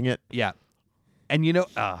secretly shooting it? Yeah. And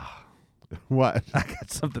What? I got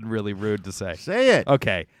something really rude to say. Say it.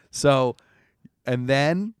 Okay. So, and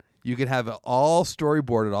then you can have it all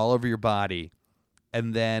storyboarded all over your body.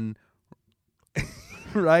 And then,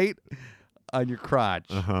 right on your crotch,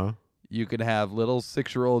 Uh-huh. you can have little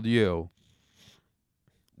 6-year-old you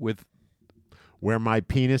with Where my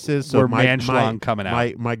penis is, so Where my Manschlong coming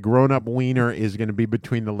out. My grown-up wiener is going to be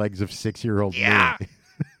between the legs of 6-year-old Yeah. me.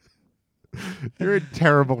 You're a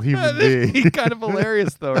terrible human being. He's kind of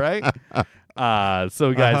hilarious, though, right?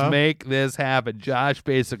 So, guys, Uh-huh. make this happen. Josh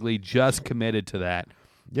basically just committed to that.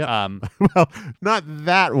 Yeah. Well, not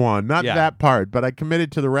that one, not Yeah. that part, but I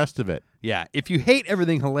committed to the rest of it. Yeah. If you hate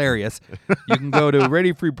everything hilarious, you can go to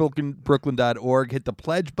radiofreebrooklyn.org, hit the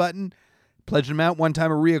pledge button, pledge an amount, one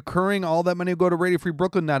time a reoccurring. All that money will go to Radio Free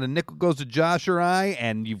Brooklyn. Not a nickel goes to Josh or I,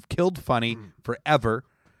 and you've killed Funny forever.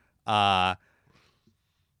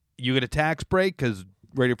 You get a tax break because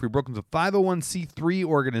Radio Free Brooklyn's a 501c3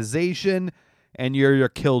 organization, and you're a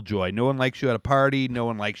killjoy. No one likes you at a party. No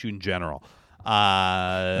one likes you in general.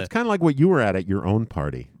 It's kind of like what you were at your own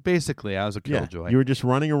party. Basically, I was a killjoy. You were just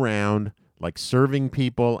running around, like serving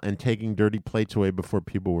people and taking dirty plates away before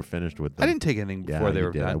people were finished with them. I didn't take anything before Yeah, they you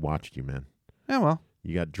were did. I done. watched you, man. Yeah, well.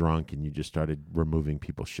 You got drunk and you just started removing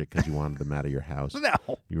people's shit because you wanted them out of your house.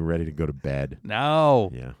 No. You were ready to go to bed.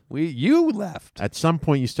 No. Yeah. You left. At some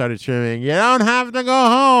point, you started screaming, "You don't have to go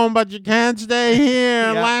home, but you can't stay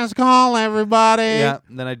here. Yeah. Last call, everybody." Yeah.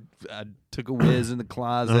 And then I took a whiz in the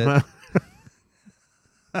closet. Uh-huh.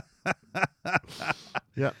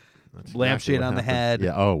 Yep. That's Lampshade what on the happened. head.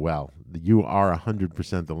 Yeah. Oh, well. You are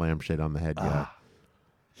 100% the lampshade on the head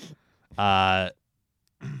guy.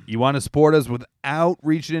 You want to support us without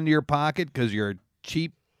reaching into your pocket because you're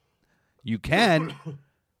cheap? You can.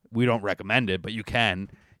 We don't recommend it, but you can.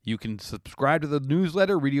 You can subscribe to the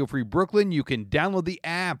newsletter, Radio Free Brooklyn. You can download the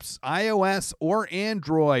apps, iOS or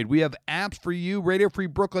Android. We have apps for you, Radio Free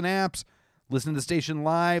Brooklyn apps. Listen to the station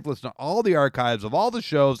live. Listen to all the archives of all the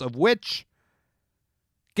shows, of which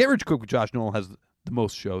Get Rich Quick with Josh Knoll has the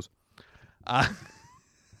most shows.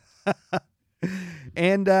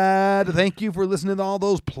 And to thank you for listening to all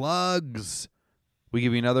those plugs. We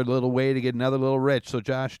give you another little way to get another little rich. So,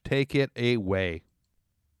 Josh, take it away.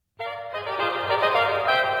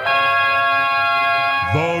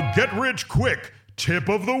 The Get Rich Quick Tip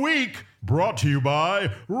of the Week, brought to you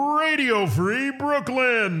by Radio Free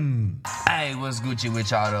Brooklyn. Hey, what's Gucci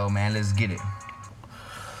with y'all though, man? Let's get it.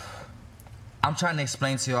 I'm trying to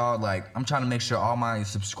explain to y'all, like, I'm trying to make sure all my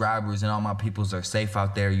subscribers and all my peoples are safe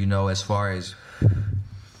out there, you know, as far as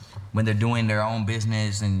when they're doing their own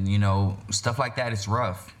business and, you know, stuff like that. It's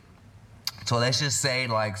rough. So let's just say,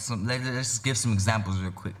 like, let's just give some examples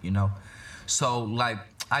real quick, you know. So, like,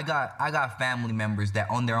 I got family members that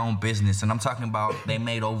own their own business, and I'm talking about they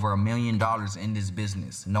made over $1 million in this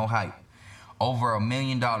business. No hype. Over $1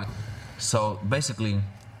 million. So basically,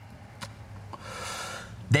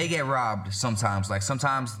 they get robbed sometimes. Like,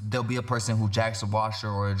 sometimes there'll be a person who jacks a washer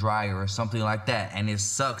or a dryer or something like that, and it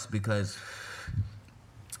sucks because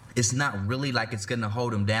it's not really like it's gonna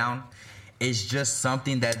hold them down. It's just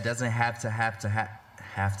something that doesn't have to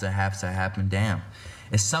happen. Damn.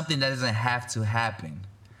 It's something that doesn't have to happen.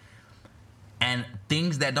 And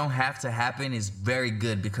things that don't have to happen is very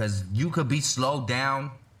good because you could be slowed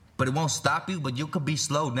down, but it won't stop you, but you could be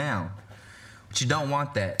slowed down. But you don't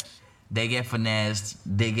want that. They get finessed,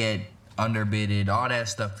 they get underbidded, all that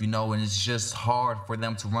stuff, you know, and it's just hard for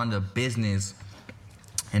them to run the business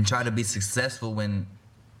and try to be successful when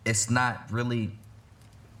it's not really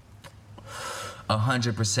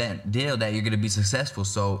 100% deal that you're gonna be successful.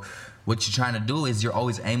 So what you're trying to do is you're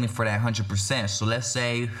always aiming for that 100%. So let's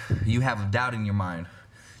say you have a doubt in your mind.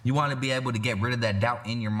 You want to be able to get rid of that doubt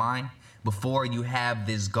in your mind before you have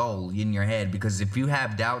this goal in your head. Because if you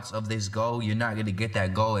have doubts of this goal, you're not going to get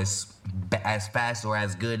that goal as fast or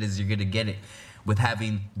as good as you're going to get it with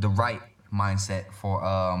having the right mindset for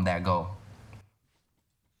that goal.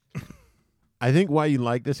 I think why you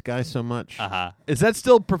like this guy so much. Is that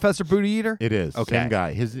still Professor Booty Eater? It is. Okay. Same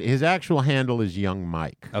guy. His actual handle is Young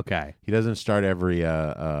Mike. Okay. He doesn't start every,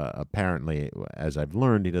 apparently, as I've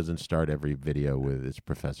learned, he doesn't start every video with his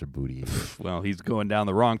Professor Booty Eater. Well, he's going down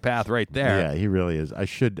the wrong path right there. Yeah, he really is. I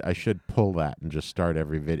should pull that and just start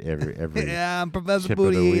every yeah, I'm Professor tip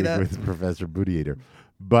Booty of the week Eater with Professor Booty Eater.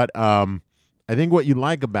 But I think what you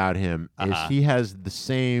like about him is he has the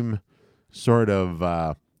same sort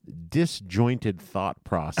of disjointed thought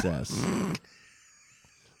process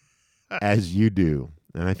as you do,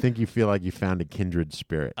 and I think you feel like you found a kindred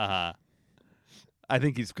spirit. I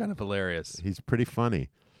think he's kind of hilarious. He's pretty funny.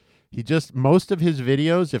 Most of his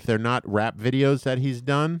videos, if they're not rap videos that he's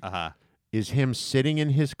done, is him sitting in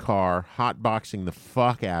his car, hotboxing the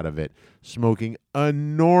fuck out of it, smoking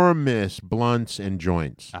enormous blunts and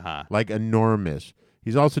joints, like enormous.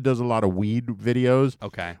 He also does a lot of weed videos.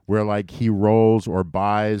 Okay. Where like he rolls or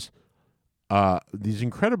buys these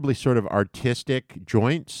incredibly sort of artistic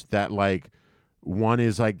joints that like one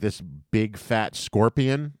is like this big fat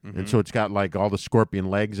scorpion. And so it's got like all the scorpion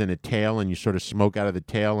legs and a tail, and you sort of smoke out of the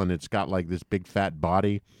tail, and it's got like this big fat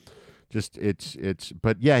body.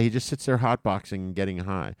 But yeah, he just sits there hotboxing and getting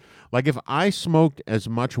high. Like if I smoked as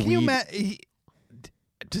much weed.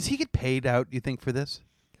 Does he get paid out, you think, for this?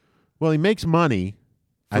 Well, he makes money.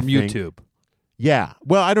 From YouTube. Yeah.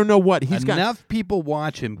 Well, I don't know what he's got. Enough people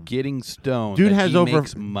watch him getting stoned. Dude has over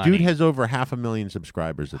 500,000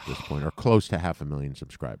 subscribers at this point, or close to 500,000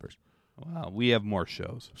 subscribers. Wow, we have more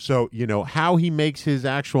shows. So, you know, how he makes his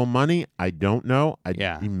actual money, I don't know.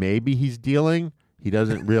 Maybe he's dealing. He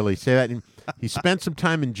doesn't really say that. He spent some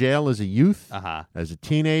time in jail as a youth, as a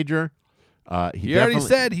teenager. He already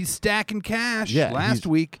said he's stacking cash last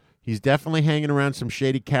week. He's definitely hanging around some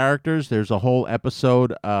shady characters. There's a whole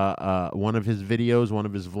episode, one of his videos, one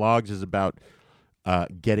of his vlogs is about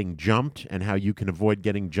getting jumped and how you can avoid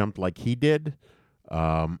getting jumped like he did.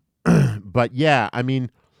 But yeah, I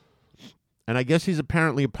mean, and I guess he's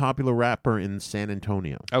apparently a popular rapper in San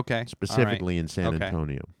Antonio. Okay. Specifically in San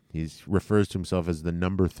Antonio. He refers to himself as the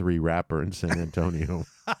number 3 rapper in San Antonio.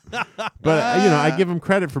 But, you know, I give him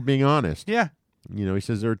credit for being honest. Yeah. You know, he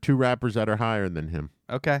says there are 2 rappers that are higher than him.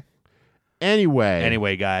 Okay.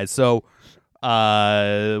 Anyway, guys, so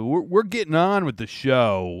we're getting on with the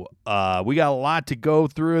show. We got a lot to go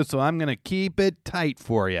through, so I'm going to keep it tight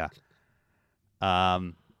for you.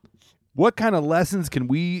 What kind of lessons can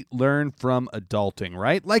we learn from adulting,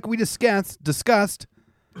 right? Like we discussed,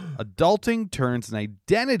 adulting turns an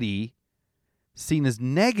identity seen as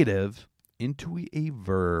negative into a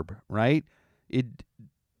verb, right? It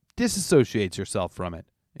disassociates yourself from it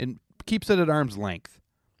and keeps it at arm's length.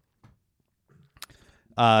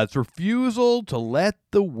 It's refusal to let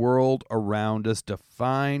the world around us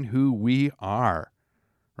define who we are,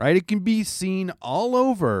 right? It can be seen all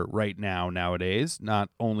over right nowadays,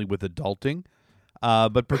 not only with adulting,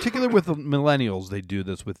 but particularly with the millennials. They do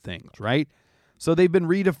this with things, right? So they've been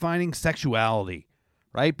redefining sexuality,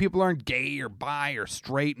 right? People aren't gay or bi or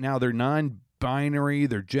straight now. They're non-binary,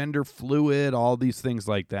 they're gender fluid, all these things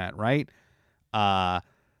like that, right?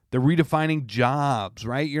 They're redefining jobs,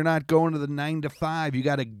 right? You're not going to the 9 to 5. You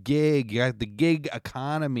got a gig. You got the gig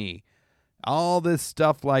economy. All this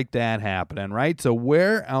stuff like that happening, right? So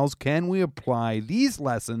where else can we apply these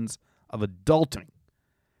lessons of adulting?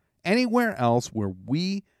 Anywhere else where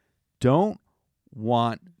we don't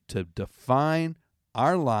want to define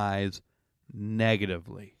our lives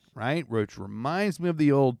negatively, right? Which reminds me of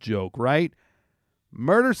the old joke, right?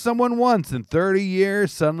 Murder someone once, in 30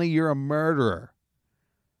 years, suddenly you're a murderer.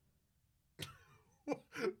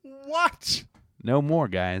 What? No more,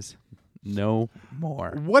 guys. No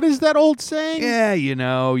more. What is that old saying? Yeah, you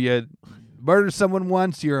murder someone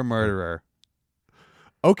once, you're a murderer.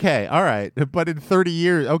 Okay, all right. But in 30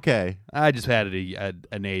 years, okay. I just had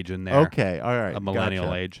an age in there. Okay, all right. A millennial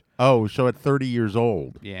gotcha. age. Oh, so at 30 years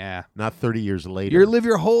old. Yeah. Not 30 years later. You live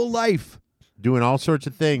your whole life doing all sorts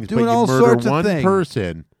of things, Doing but you all murder sorts of one things.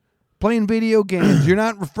 person playing video games. You're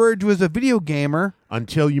not referred to as a video gamer.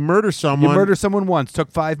 until you murder You someone. murder someone once,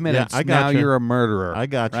 took 5 minutes. Yeah, I Now gotcha. you're a murderer. I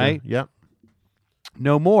got you. Right? Yep.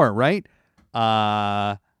 No more, right?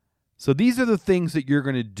 So these are the things that you're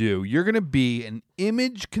going to do. You're going to be an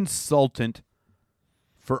image consultant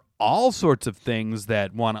for all sorts of things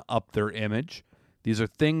that want to up their image. These are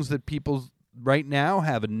things that people right now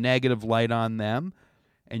have a negative light on them.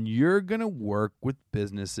 And you're going to work with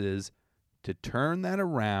businesses to turn that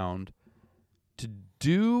around, to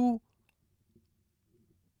do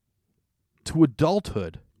to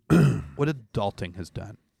adulthood what adulting has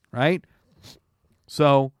done, right?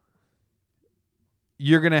 So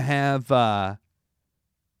you're going to have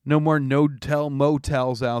no more no-tell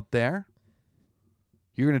motels out there.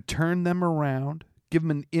 You're going to turn them around, give them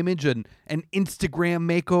an image, an Instagram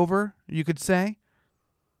makeover, you could say.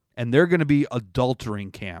 And they're going to be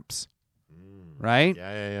adultering camps, right?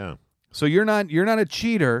 Yeah. So you're not a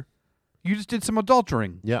cheater. You just did some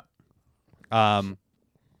adultering. Yeah.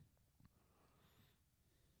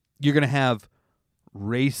 You're going to have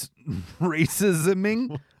racisming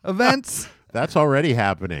events. That's already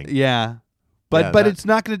happening. Yeah. But Yeah, it's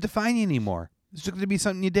not going to define you anymore. It's just going to be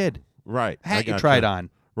something you did. Right. Hat I you gotcha. tried on.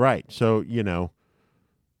 Right. So,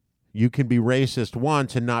 you can be racist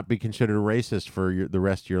once and not be considered a racist for the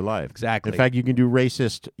rest of your life. Exactly. In fact, you can do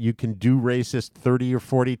racist 30 or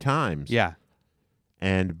 40 times. Yeah.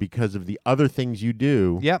 And because of the other things you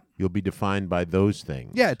do, Yep. you'll be defined by those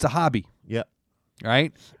things. Yeah, it's a hobby, Yep.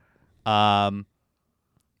 right?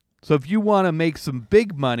 So if you want to make some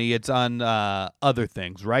big money, it's on other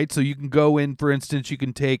things, right? So you can go in, for instance, you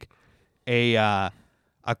can take a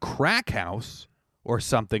crack house or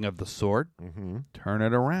something of the sort, turn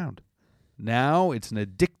it around. Now it's an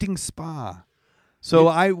addicting spa.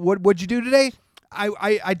 So what'd you do today?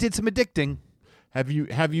 I did some addicting. Have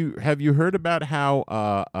you heard about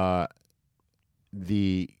how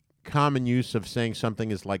the common use of saying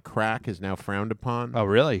something is like crack is now frowned upon? Oh,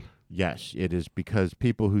 really? Yes, it is, because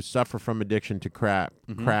people who suffer from addiction to crack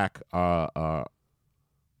are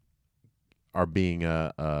being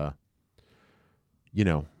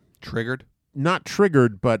Triggered? not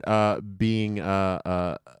triggered, but being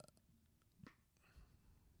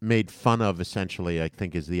made fun of, essentially, I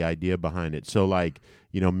think, is the idea behind it. So,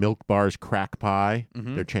 Milk Bar's Crack Pie,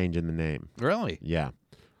 they're changing the name. Really? Yeah.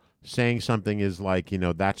 Saying something is like,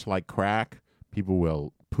 that's like crack, people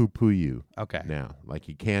will poo-poo you Okay. now. Like,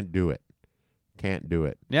 you can't do it. Can't do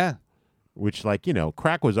it. Yeah. Which,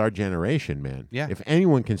 crack was our generation, man. Yeah. If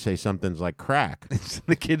anyone can say something's like crack, It's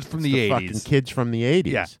the kids from it's the 80s. fucking kids from the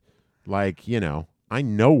 80s. Yeah. Like, I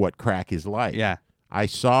know what crack is like. Yeah. I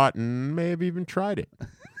saw it and may have even tried it.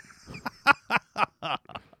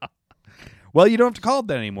 Well, you don't have to call it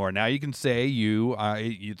that anymore. Now you can say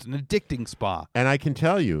it's an addicting spa. And I can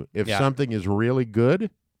tell you, if Yeah. something is really good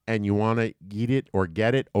and you want to eat it or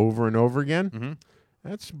get it over and over again,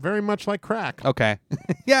 that's very much like crack. Okay.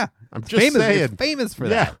 Yeah. I'm It's just famous. saying. It's famous for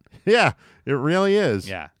Yeah. that. Yeah. It really is.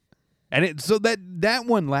 Yeah. And so that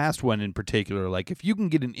last one in particular, like if you can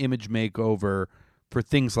get an image makeover for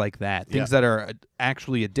things like that, things that are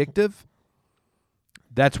actually addictive,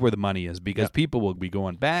 that's where the money is, because people will be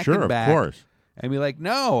going back Sure, and back. of course. And be like,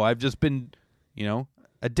 no, I've just been,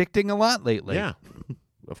 addicting a lot lately. Yeah.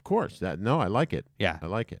 Of course. I like it. Yeah. I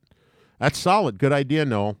like it. That's solid. Good idea,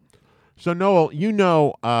 Noel. So,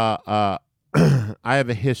 Noel, I have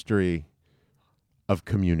a history of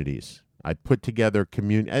communities. I put together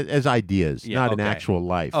as ideas, not in okay. actual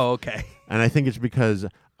life. Oh, okay. And I think it's because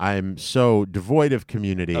I'm so devoid of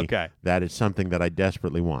community Okay. that it's something that I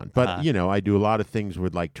desperately want. But, I do a lot of things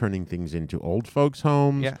with turning things into old folks'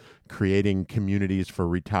 homes, creating communities for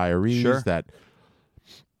retirees. Sure.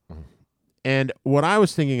 And what I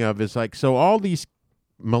was thinking of is so all these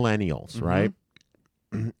millennials, right?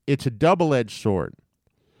 it's a double-edged sword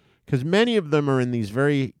because many of them are in these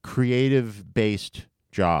very creative-based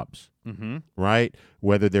jobs, right?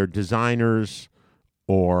 Whether they're designers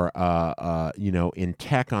or, in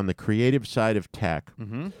tech, on the creative side of tech.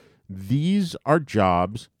 These are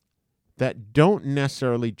jobs that don't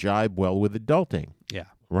necessarily jibe well with adulting. Yeah.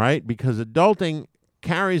 Right? Because adulting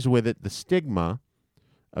carries with it the stigma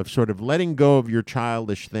of sort of letting go of your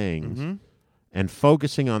childish things and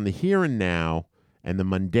focusing on the here and now and the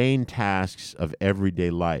mundane tasks of everyday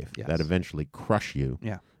life that eventually crush you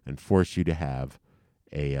and force you to have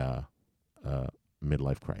a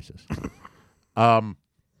midlife crisis.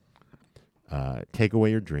 Take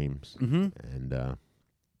away your dreams and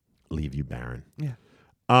leave you barren. Yeah.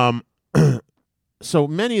 So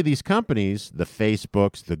many of these companies, the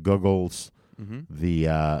Facebooks, the Googles,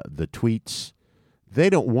 the tweets, they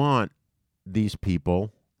don't want these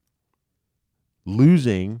people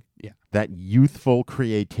losing that youthful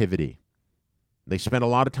creativity. They spend a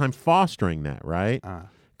lot of time fostering that, right?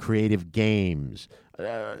 Creative games,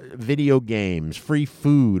 video games, free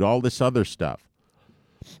food, all this other stuff.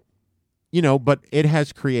 But it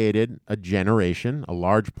has created a generation, a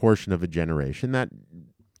large portion of a generation that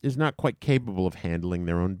is not quite capable of handling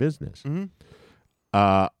their own business.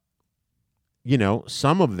 Some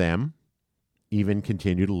of them even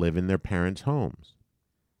continue to live in their parents' homes.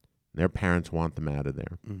 Their parents want them out of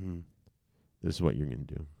there. This is what you're going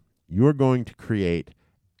to do. You're going to create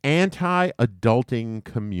anti-adulting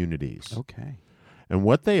communities. Okay. And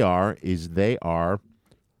what they are is they are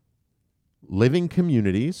living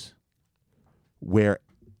communities where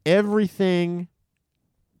everything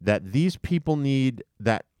that these people need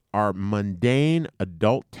that are mundane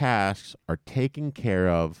adult tasks are taken care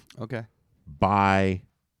of by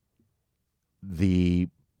the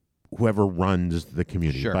whoever runs the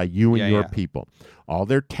community, by you and your people. All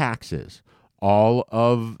their taxes, all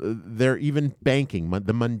of their even banking,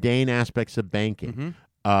 the mundane aspects of banking,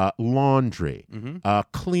 laundry,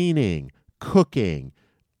 cleaning, cooking,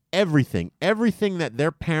 everything that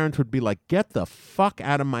their parents would be like, get the fuck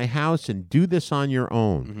out of my house and do this on your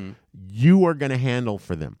own. You are going to handle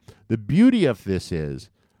for them. The beauty of this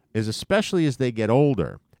is especially as they get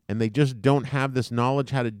older and they just don't have this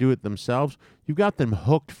knowledge how to do it themselves, you've got them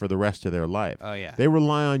hooked for the rest of their life. Oh, yeah. They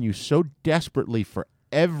rely on you so desperately for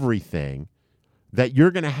everything that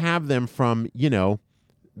you're going to have them from,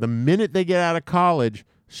 the minute they get out of college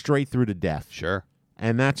straight through to death. Sure.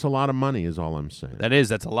 And that's a lot of money is all I'm saying.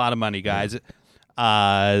 That's a lot of money, guys.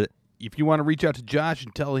 If you want to reach out to Josh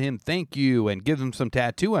and tell him thank you and give him some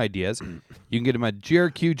tattoo ideas, you can get him at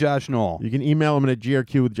GRQ Josh Knoll. You can email him at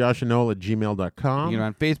grqwithjoshandknoll@gmail.com. You can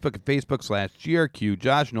on Facebook at Facebook.com/GRQ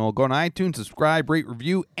Josh Knoll. Go on iTunes, subscribe, rate,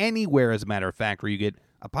 review, anywhere, as a matter of fact, where you get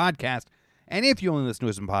a podcast. And if you only listen to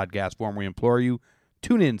us in podcast form, we implore you,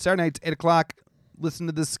 tune in Saturday nights, 8 o'clock. Listen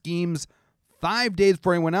to the Schemes 5 days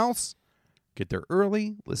before anyone else. Get there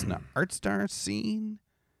early. Listen to Art Star Scene.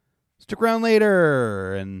 Stick around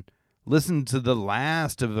later and listen to the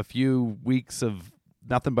last of a few weeks of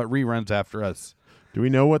nothing but reruns after us. Do we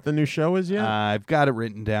know what the new show is yet? I've got it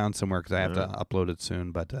written down somewhere because I have to upload it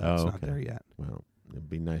soon, but it's not there yet. Well, it'd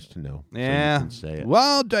be nice to know. Yeah. So you can say it.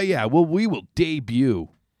 Well, we will debut.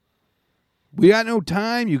 We got no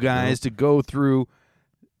time, you guys, to go through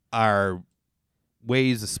our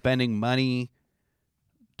ways of spending money,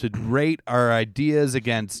 to rate our ideas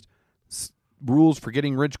against rules for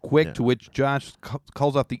getting rich quick, to which Josh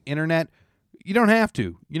calls off the internet. You don't have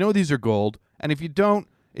to. You know these are gold. And if you don't,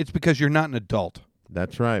 it's because you're not an adult.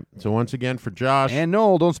 That's right. So once again, for Josh and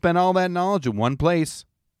Noel, don't spend all that knowledge in one place.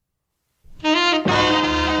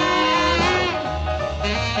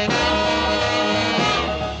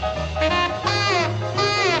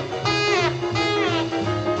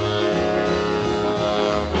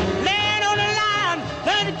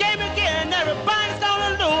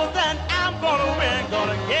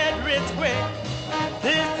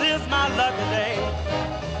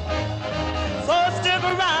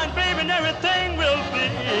 Everything will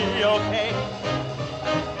be okay.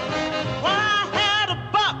 Well, I had a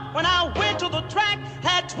buck when I went to the track,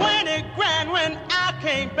 had 20 grand when I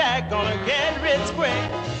came back, gonna get rich quick.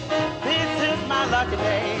 This is my lucky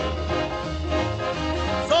day.